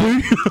 OSP.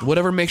 fine.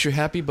 Whatever makes you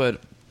happy,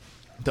 but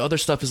the other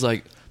stuff is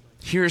like,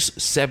 here's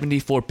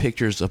 74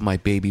 pictures of my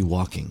baby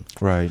walking.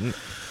 Right.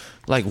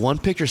 Like, one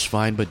picture's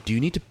fine, but do you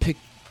need to pick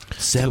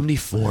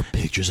 74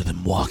 pictures of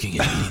them walking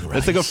and eating rice?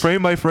 It's like a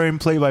frame by frame,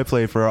 play by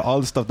play for all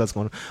the stuff that's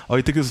going on. Oh,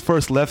 you took his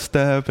first left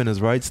step and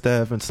his right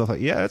step and stuff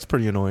like. Yeah, it's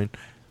pretty annoying.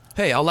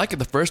 Hey, I'll like it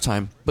the first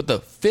time, but the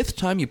fifth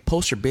time you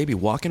post your baby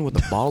walking with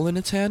a bottle in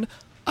its hand,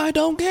 I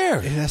don't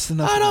care. Yeah, that's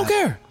enough I of don't that.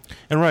 care.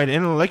 And right,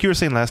 and like you were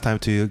saying last time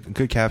too, a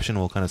good caption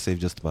will kind of save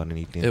just about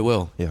anything. It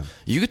will. Yeah.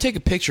 You could take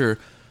a picture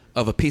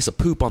of a piece of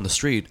poop on the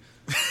street.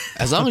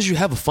 As long as you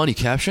have a funny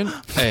caption,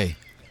 hey,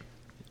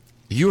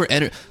 you are.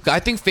 I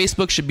think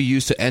Facebook should be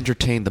used to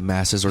entertain the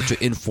masses or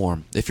to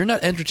inform. If you're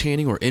not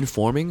entertaining or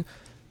informing,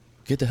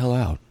 get the hell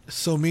out.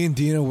 So me and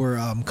Dina were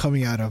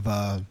coming out of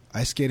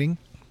ice skating,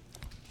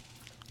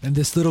 and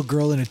this little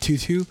girl in a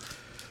tutu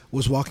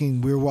was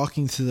walking. We were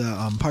walking to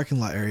the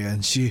parking lot area,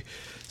 and she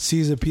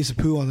sees a piece of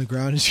poo on the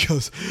ground, and she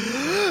goes,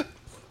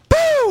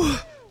 "Poo!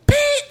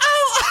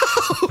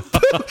 P-O-O!"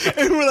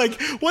 And we're like,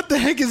 "What the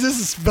heck is this?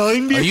 A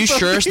spelling bee?" Are or you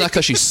sure it's something? not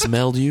because she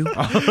smelled you?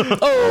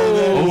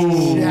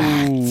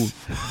 Jacked.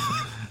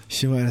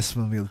 She might have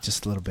smelled me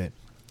just a little bit.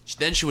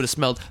 Then she would have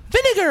smelled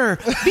vinegar.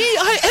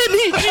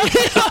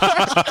 V-I-N-E-G-A-R.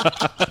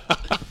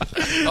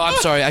 Oh, I'm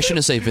sorry. I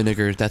shouldn't say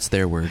vinegar. That's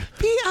their word.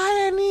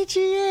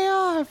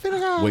 P-I-N-E-G-A-R.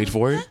 Vinegar. Wait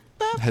for it.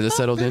 Has it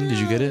settled in? Did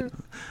you get it?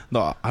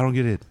 No, I don't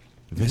get it.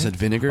 I said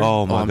vinegar.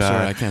 Oh, my I'm God.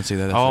 sorry. I can't say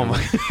that. That's Oh their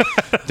my.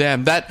 word.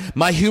 Damn,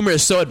 my humor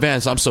is so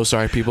advanced. I'm so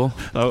sorry, people.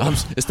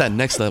 It's that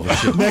next level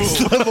shit.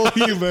 Next level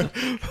humor.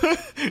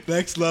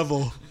 Next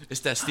level. It's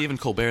that Stephen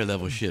Colbert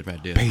level shit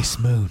right there. Base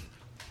moon.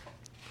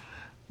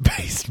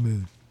 Base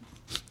moon.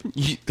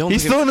 Don't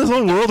He's look still in his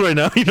own world right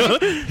now, you know.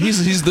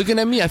 he's looking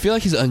at me. I feel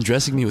like he's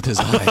undressing me with his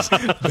eyes.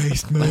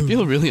 Base moon. I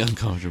feel really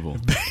uncomfortable.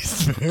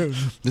 Base moon.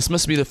 This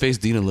must be the face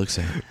Dina looks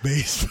at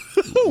Base.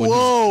 When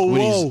Whoa,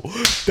 when whoa.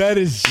 That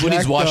is when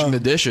he's jacked washing up. the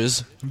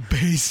dishes.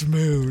 Base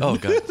moon. Oh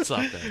god, stop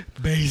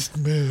that. Base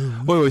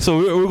moon. Wait. So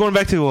we're going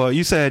back to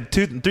you said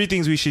three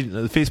things we should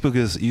Facebook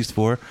is used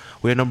for.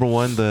 We had number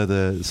one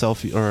the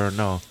selfie or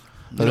no.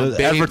 You know,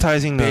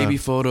 Advertising baby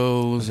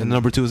photos, and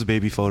number two is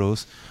baby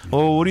photos.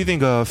 Oh, what do you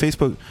think?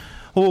 Facebook.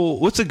 Oh,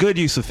 what's a good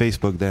use of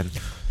Facebook then?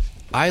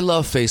 I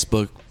love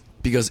Facebook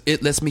because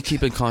it lets me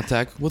keep in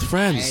contact with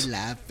friends.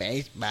 love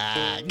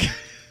Facebook.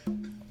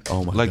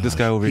 Oh my god, Like this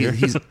guy over here?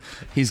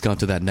 He's gone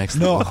to that next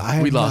No,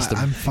 level. We lost him.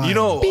 I'm fine. You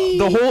know,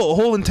 the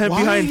whole intent Why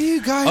behind do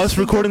you guys us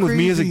think recording I'm with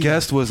me as a crazy?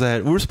 guest was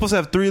that we were supposed to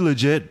have three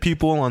legit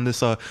people on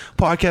this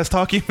podcast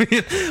talking.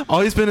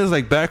 All he's been is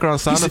like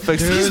background sound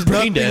effects. There's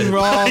brain nothing dead.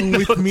 wrong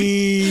with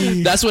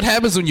me. That's what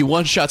happens when you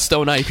one shot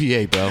Stone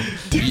IPA, bro.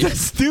 Dude,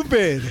 that's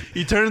stupid.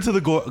 He turned into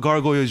the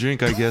gargoyle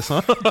drink, I guess,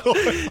 huh?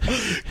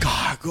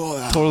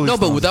 Gargoyle. Totally. No,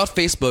 but stoned. without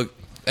Facebook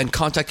and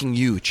contacting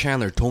you,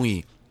 Chandler,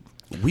 Tony,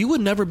 we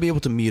would never be able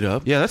to meet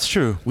up. Yeah, that's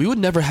true. We would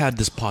never had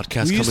this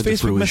podcast We come use into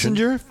Facebook fruition.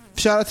 Messenger.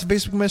 Shout out to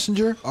Facebook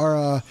Messenger,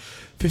 our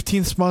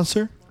 15th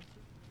sponsor.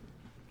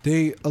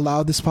 They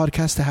allowed this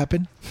podcast to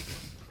happen.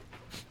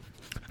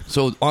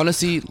 So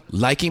honestly,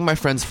 liking my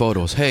friends'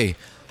 photos. Hey,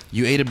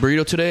 you ate a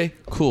burrito today?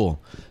 Cool.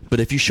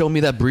 But if you show me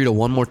that burrito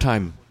one more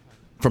time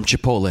from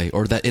Chipotle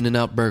or that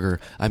In-N-Out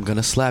burger, I'm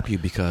gonna slap you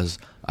because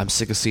I'm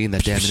sick of seeing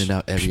that damn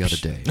In-N-Out every other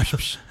day.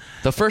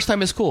 The first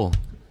time is cool.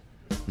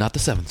 Not the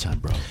seventh time,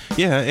 bro.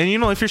 Yeah, and you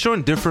know, if you're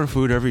showing different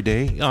food every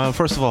day,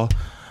 first of all,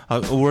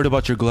 worried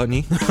about your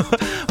gluttony,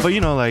 but you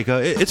know, like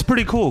it's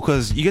pretty cool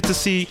because you get to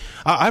see.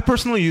 I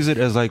personally use it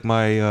as like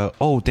my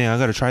oh dang, I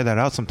got to try that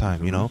out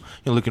sometime. You know,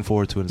 you're looking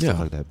forward to it and stuff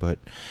Yeah. like that. But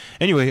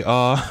anyway,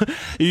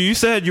 you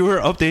said you were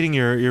updating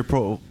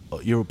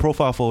your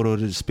profile photo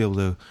to just be able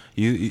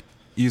to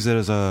use it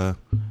as a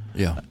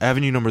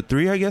avenue number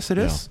 3, I guess it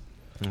is.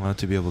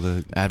 To be able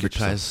to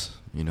Advertise,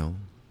 you know,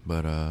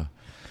 but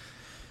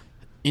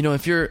you know,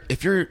 if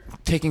you're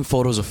taking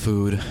photos of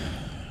food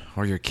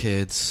or your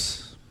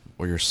kids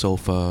or your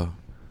sofa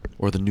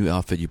or the new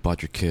outfit you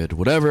bought your kid,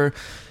 whatever,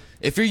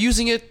 if you're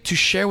using it to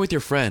share with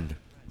your friend,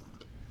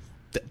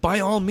 by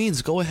all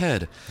means go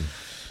ahead.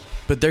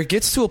 But there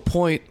gets to a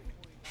point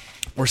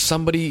where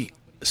somebody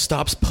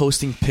stops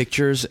posting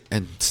pictures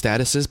and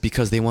statuses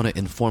because they want to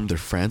inform their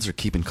friends or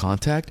keep in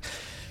contact.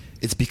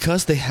 It's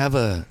because they have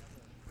an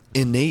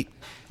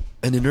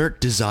inert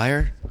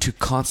desire to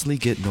constantly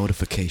get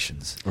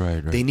notifications.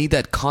 Right. They need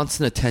that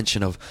constant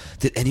attention of,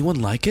 did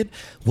anyone like it?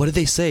 What did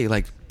they say?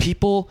 Like,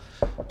 people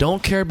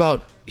don't care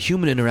about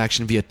human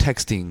interaction via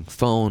texting,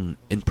 phone,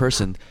 in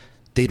person.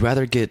 they'd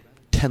rather get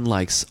 10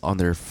 likes on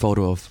their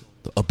photo of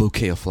a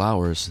bouquet of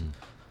flowers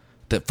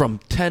that from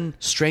 10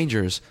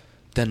 strangers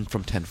than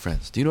from 10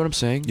 friends. Do you know what I'm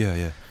saying?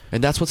 Yeah.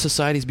 And that's what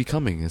society's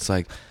becoming. It's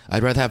like,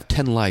 I'd rather have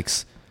 10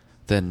 likes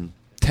than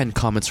 10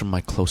 comments from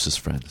my closest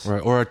friends. Right.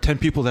 Or 10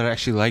 people that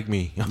actually like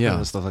me.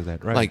 Yeah. Stuff like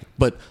that. Right. Like,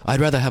 but I'd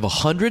rather have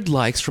 100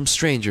 likes from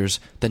strangers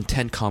than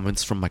 10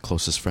 comments from my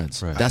closest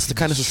friends. Right. That's the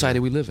kind of society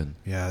we live in.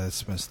 Yeah,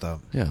 that's messed up.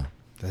 Yeah.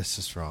 That's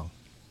just wrong.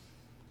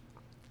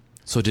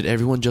 So did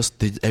everyone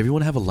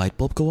have a light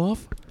bulb go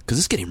off? Because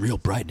it's getting real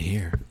bright in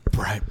here.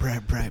 Bright,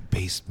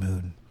 base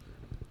moon.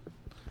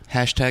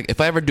 Hashtag,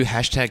 if I ever do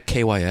hashtag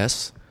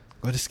KYS.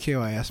 What does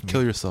KYS mean?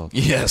 Kill yourself.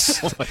 Yes.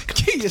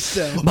 Kill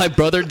yourself. My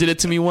brother did it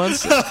to me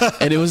once,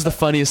 and it was the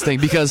funniest thing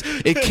because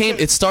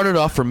it started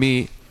off for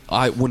me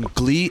when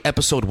Glee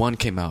episode 1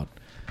 came out.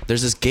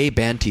 There's this gay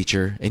band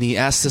teacher, and he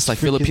asked this like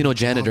Filipino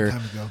janitor.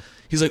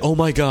 He's like, "Oh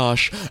my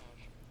gosh,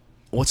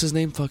 what's his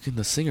name? Fucking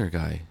the singer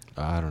guy.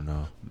 I don't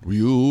know.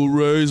 You'll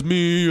raise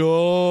me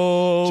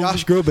up."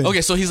 Josh Groban.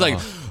 Okay, so he's like,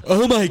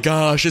 "Oh my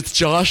gosh, it's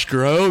Josh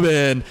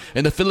Groban,"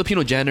 and the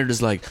Filipino janitor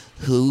is like,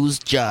 "Who's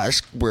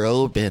Josh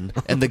Groban?"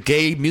 And the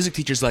gay music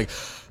teacher's like,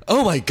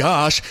 "Oh my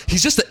gosh,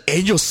 he's just an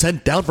angel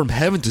sent down from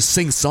heaven to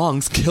sing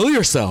songs. Kill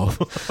yourself."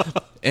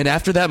 And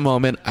after that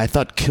moment, I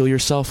thought "kill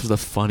yourself" was the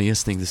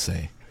funniest thing to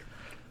say.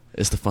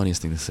 It's the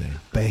funniest thing to say.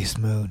 Base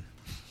moon.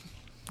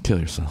 Kill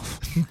yourself.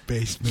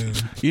 Base moon.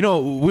 You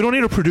know, we don't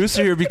need a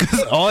producer here because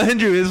all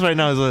Andrew is right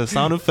now is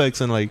sound effects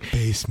and like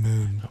Base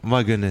moon.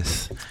 my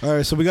goodness. All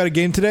right, so we got a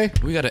game today?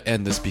 We got to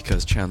end this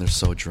because Chandler's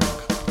so drunk.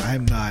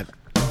 I'm not.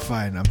 I'm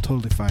fine. I'm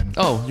totally fine.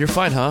 Oh, you're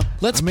fine, huh?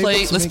 Let's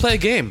play a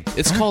game.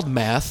 It's called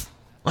math.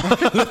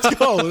 Let's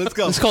go.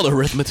 It's called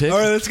arithmetic. All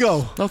right, let's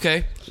go.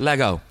 Okay,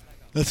 Lego.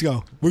 Let's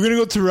go. We're going to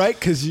go to right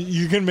because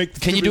you can make the...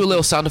 Can you do a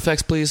little sound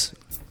effects, please?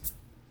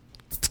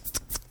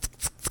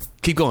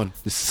 Keep going.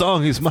 This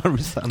song is my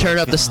sound. Turn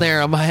up the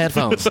snare on my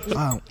headphones.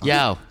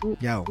 Yo.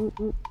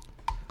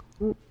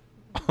 All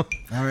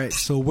right,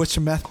 so what's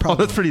your math Oh, problem?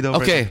 that's pretty dope.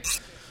 Okay.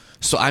 Right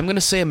So I'm going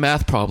to say a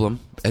math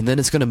problem, and then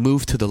it's going to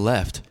move to the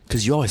left,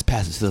 because you always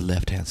pass it to the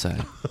left-hand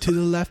side. To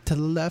the left, to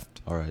the left.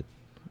 All right.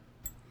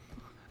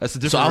 That's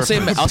a So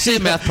different I'll say a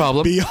math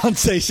problem.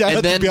 Beyonce. Shout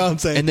out to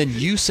Beyonce. And then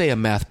you say a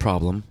math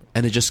problem,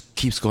 and it just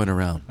keeps going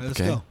around. All right, let's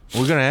okay? go.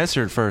 We're going to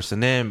answer it first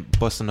and then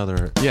bust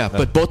another. Yeah,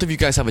 but both of you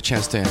guys have a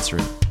chance to answer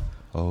it.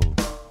 Oh.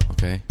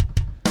 Okay.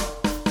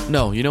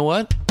 No, you know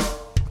what?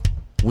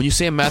 When you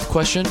say a math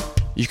question,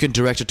 you can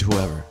direct it to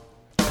whoever.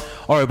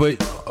 All right,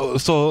 but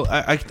so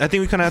I think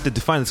we kind of have to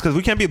define this because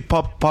we can't be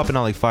popping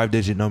out like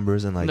 5-digit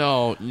numbers and like.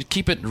 No, you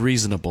keep it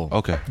reasonable.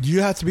 Okay.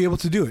 You have to be able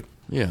to do it.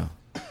 Yeah.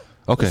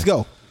 Okay. Let's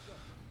go.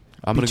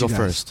 I'm going to go you guys.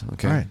 first.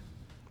 Okay. All right.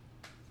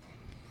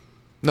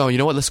 No, you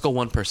know what? Let's go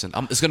one person.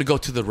 It's going to go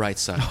to the right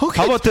side. Okay.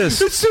 How about this?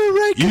 Let's do it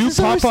right. You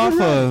It's always pop off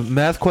right. a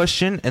math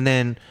question and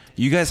then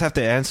you guys have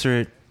to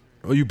answer it,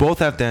 or you both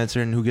have to answer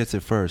it, and who gets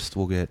it first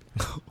will get.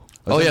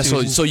 Oh, yeah,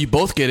 so you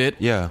both get it.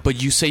 Yeah.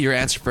 But you say your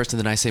answer first, and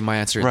then I say my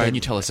answer, and Right. then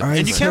you tell us. All right,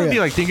 And you Hurry can't be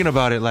up. like thinking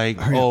about it like,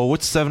 Hurry up. oh,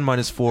 what's 7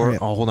 minus 4? Hurry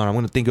up. Oh, hold on, I'm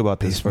going to think about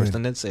this Basement. first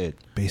and then say it.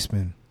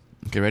 Basement.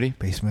 Okay, ready?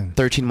 Basement.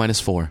 13 minus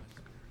 4.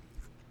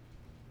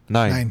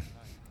 9.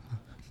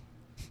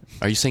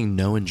 Are you saying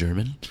no in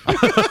German?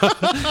 Nine.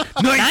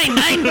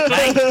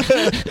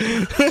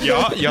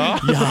 Yeah.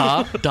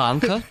 Ja,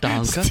 danke.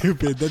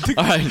 Stupid.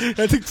 All right.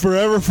 That took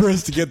forever for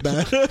us to get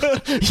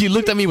that. He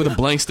looked at me with a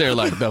blank stare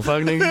like, the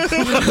fuck,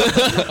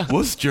 nigga?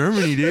 What's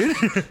Germany, dude?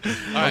 All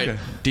right. Okay.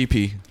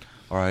 DP.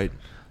 All right.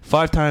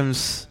 5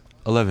 times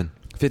 11.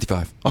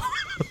 55. Oh,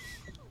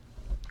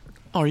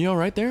 are you all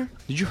right there?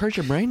 Did you hurt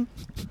your brain?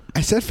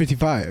 I said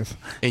 55.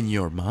 In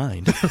your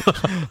mind.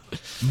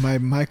 My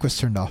mic was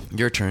turned off.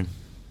 Your turn.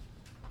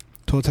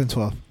 12, 10,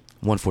 12.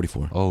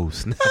 144. Oh,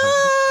 snap.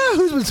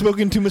 Who's been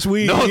smoking too much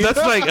weed? No, that's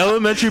like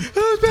elementary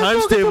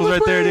times tables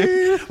right there,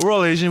 dude. We're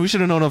all Asian. We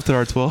should have known up to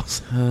our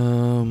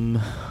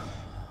 12s.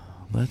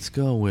 Let's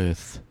go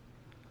with...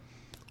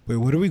 Wait,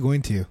 what are we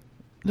going to? It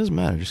doesn't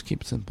matter. Just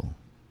keep it simple.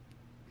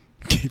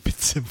 Keep it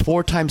simple.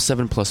 4 times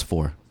 7 plus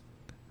 4.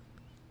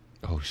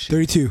 Oh, shit.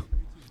 32.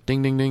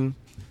 Ding, ding, ding.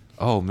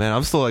 Oh, man.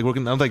 I'm still like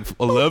working. I'm like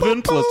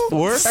 11 plus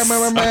 4.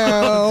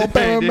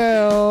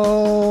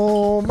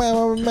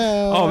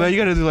 Oh, man. You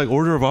got to do like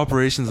order of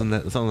operations and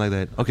that, something like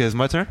that. Okay, it's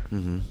my turn?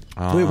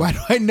 Mm-hmm. Wait, why do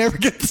I never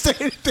get to say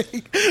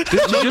anything?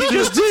 You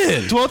just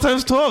did. 12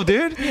 times 12,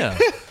 dude. Yeah.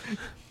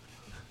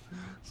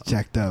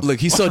 Jacked up. Look,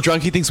 he's so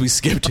drunk he thinks we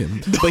skipped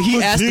him. But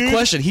he asked the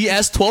question. He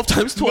asked 12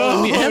 times 12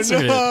 and we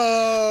answered it.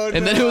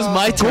 And then it was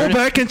my Go turn.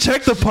 back and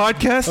check the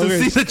podcast and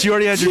Okay. see that you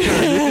already had your turn.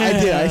 I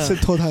did. I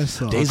said 12 times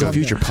 12. Days of Calm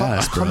future down.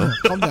 past, bro.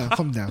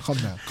 Calm down.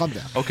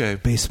 Okay.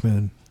 Base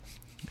moon.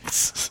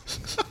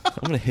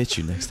 I'm going to hit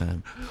you next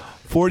time.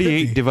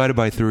 48 divided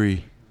by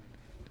 3.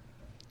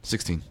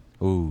 16.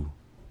 Ooh.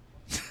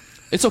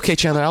 It's okay,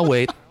 Chandler. I'll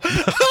wait.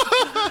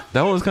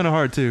 That one was kind of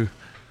hard, too.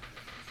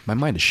 My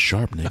mind is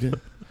sharp,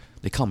 nigga.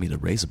 They call me the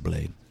razor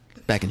blade.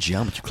 Back in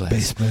geometry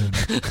class.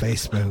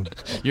 Base moon.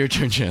 Your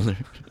turn, Chandler.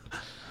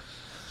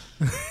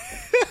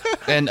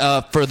 And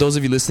for those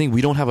of you listening,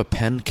 we don't have a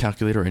pen,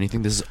 calculator, or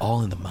anything. This is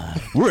all in the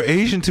mind. We're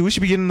Asian too. We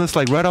should be getting this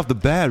like right off the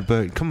bat,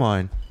 but come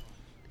on.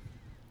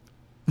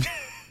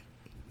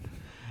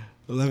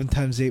 11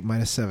 times 8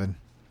 minus 7.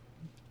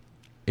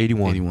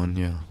 81. 81,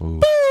 yeah.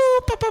 Ooh.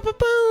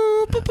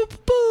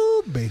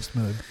 Base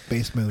mode.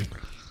 Base mode.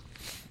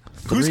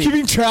 Three. Who's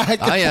keeping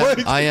track? I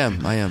am.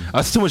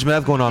 That's too much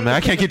math going on, man.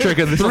 I can't keep track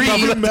of this.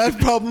 3 math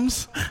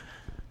problems.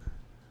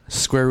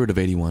 Square root of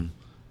 81.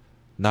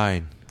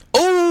 9.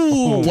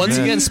 Oh, once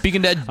man. again,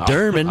 speaking that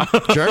German.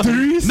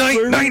 3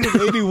 square root of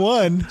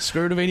 81.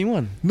 Square root of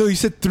 81. No, you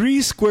said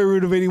 3 square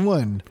root of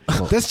 81.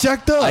 That's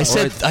jacked up. I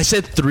said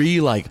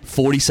 3 like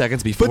 40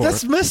 seconds before. But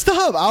that's messed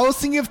up. I was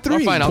thinking of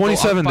 3. Fine,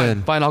 27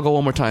 then. Fine, I'll go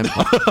one more time.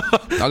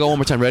 I'll go one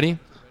more time. Ready?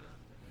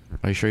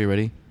 Are you sure you're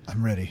ready?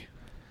 I'm ready.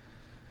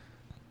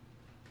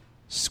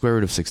 Square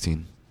root of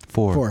 16.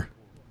 4.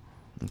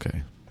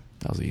 Okay.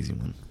 That was an easy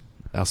one.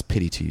 That was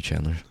pity to you,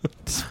 Chandler.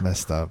 It's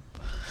messed up.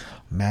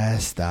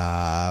 Messed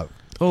up.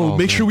 Oh, make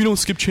man. sure we don't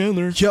skip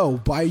Chandler. Joe,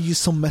 why are you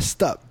so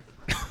messed up?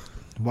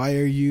 Why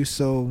are you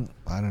so,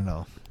 I don't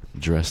know,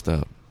 Dressed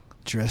up.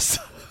 dressed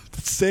up?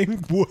 The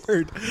same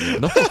word.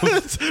 No.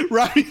 It's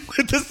rhyming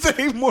with the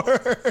same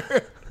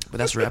word. But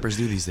that's what rappers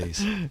do these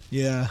days.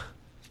 Yeah.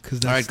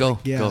 Cause All right, go.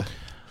 yeah.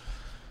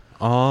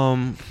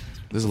 Go.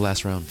 This is the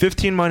last round.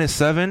 15 minus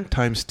 7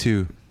 times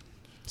 2.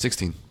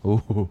 16.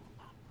 Ooh.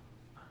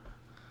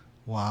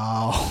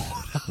 Wow.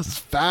 That was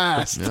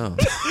fast. Yeah.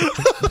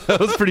 That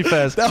was pretty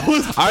fast. That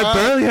was fast, I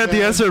barely had the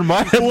man. answer in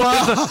my head.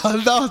 Wow,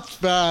 that was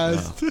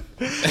fast.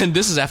 And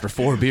this is after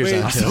 4 beers.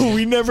 Wait, so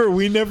we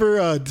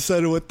never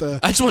decided what the.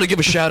 I just want to give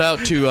a shout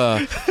out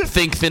to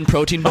Think Thin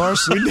protein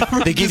bars.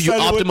 They give you decided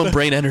what optimum the-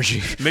 brain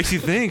energy. Makes you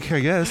think, I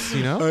guess,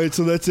 you know? All right,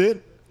 so that's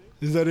it.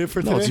 Is that it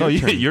for No, today? it's No,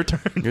 Your turn. your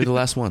turn. You're the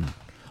last one.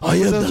 Oh, I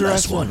am that was the the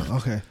last one.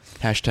 Okay.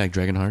 Hashtag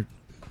Dragonheart.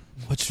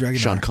 What's Dragon?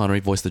 Sean Heart? Connery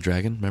voiced the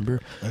dragon,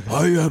 remember? Okay.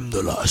 I am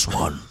the last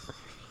one.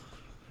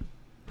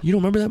 You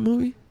don't remember that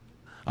movie?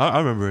 I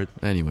remember it.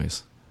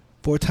 Anyways,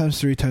 4 times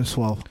 3 times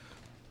 12.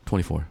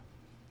 24.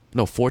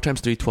 No, 4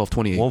 times 3, 12,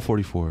 28.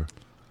 144.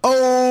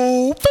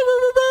 Oh.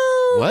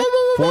 What?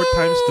 4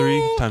 times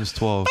 3 times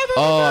 12.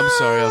 Oh, I'm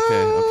sorry.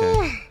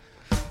 Okay.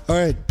 All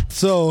right,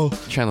 so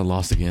Chandler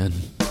lost again.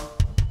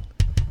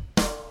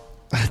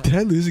 did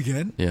I lose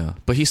again? Yeah.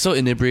 But he's so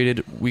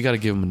inebriated, we got to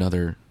give him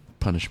another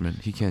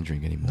punishment. He can't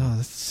drink anymore. No,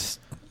 that's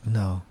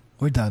no.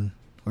 We're done.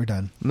 We're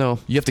done. No,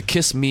 you have to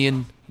kiss me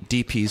and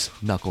DP's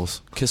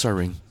knuckles. Kiss our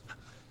ring.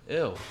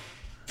 Ew.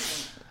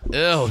 He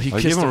I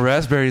kissed give him a him.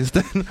 raspberry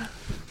instead.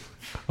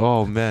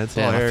 Oh, man. It's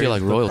all Damn, I hairy. feel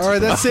like royalty. All right,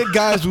 that's it,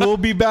 guys. We'll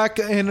be back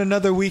in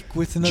another week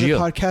with another Gia.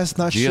 podcast.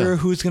 Not Gia. sure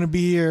who's going to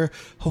be here.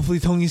 Hopefully,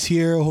 Tony's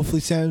here. Hopefully,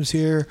 Sam's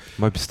here.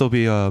 Might still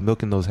be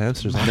milking those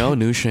hamsters. Huh? No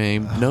new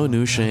shame. No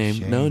new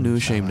shame. No new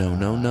shame. No.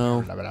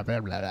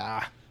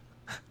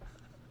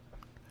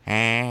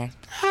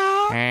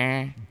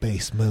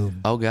 Bass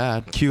moon. Oh,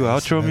 God. Cue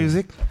outro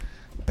music.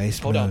 Bass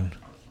Hold moon. on.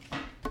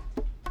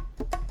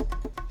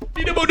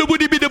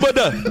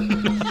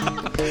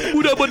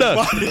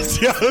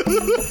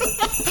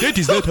 That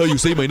is not how you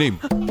say my name.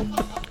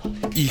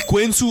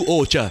 Ikwensu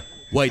Ocha,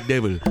 White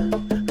Devil.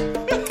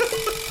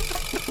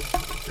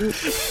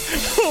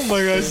 Oh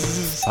my gosh. This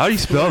is... How do you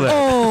spell that?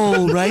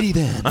 Alrighty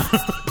then.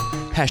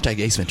 Hashtag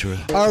Ace Ventura.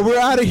 All right, we're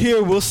out of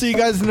here. We'll see you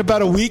guys in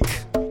about a week.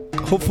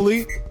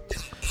 Hopefully.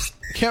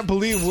 Can't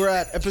believe we're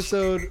at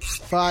episode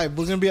 5.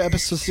 We're going to be at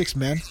episode 6,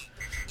 man.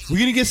 We're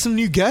going to get some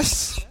new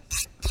guests.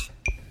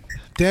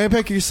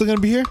 Dynamite P, you're still going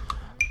to be here?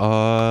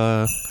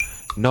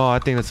 No, I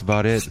think that's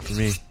about it for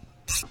me.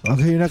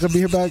 Okay, you're not going to be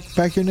here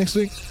back here next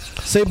week?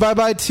 Say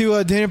bye-bye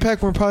to Dynamite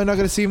P. We're probably not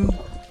going to see him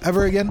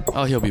ever again.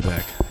 Oh, he'll be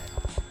back.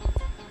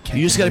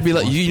 You just gotta be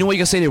like, you know what you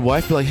gotta say to your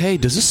wife? Be like, hey,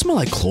 does this smell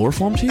like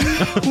chloroform to you?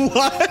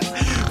 What?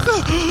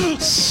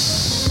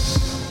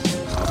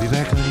 I'll be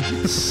back,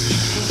 honey.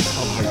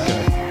 Oh my God.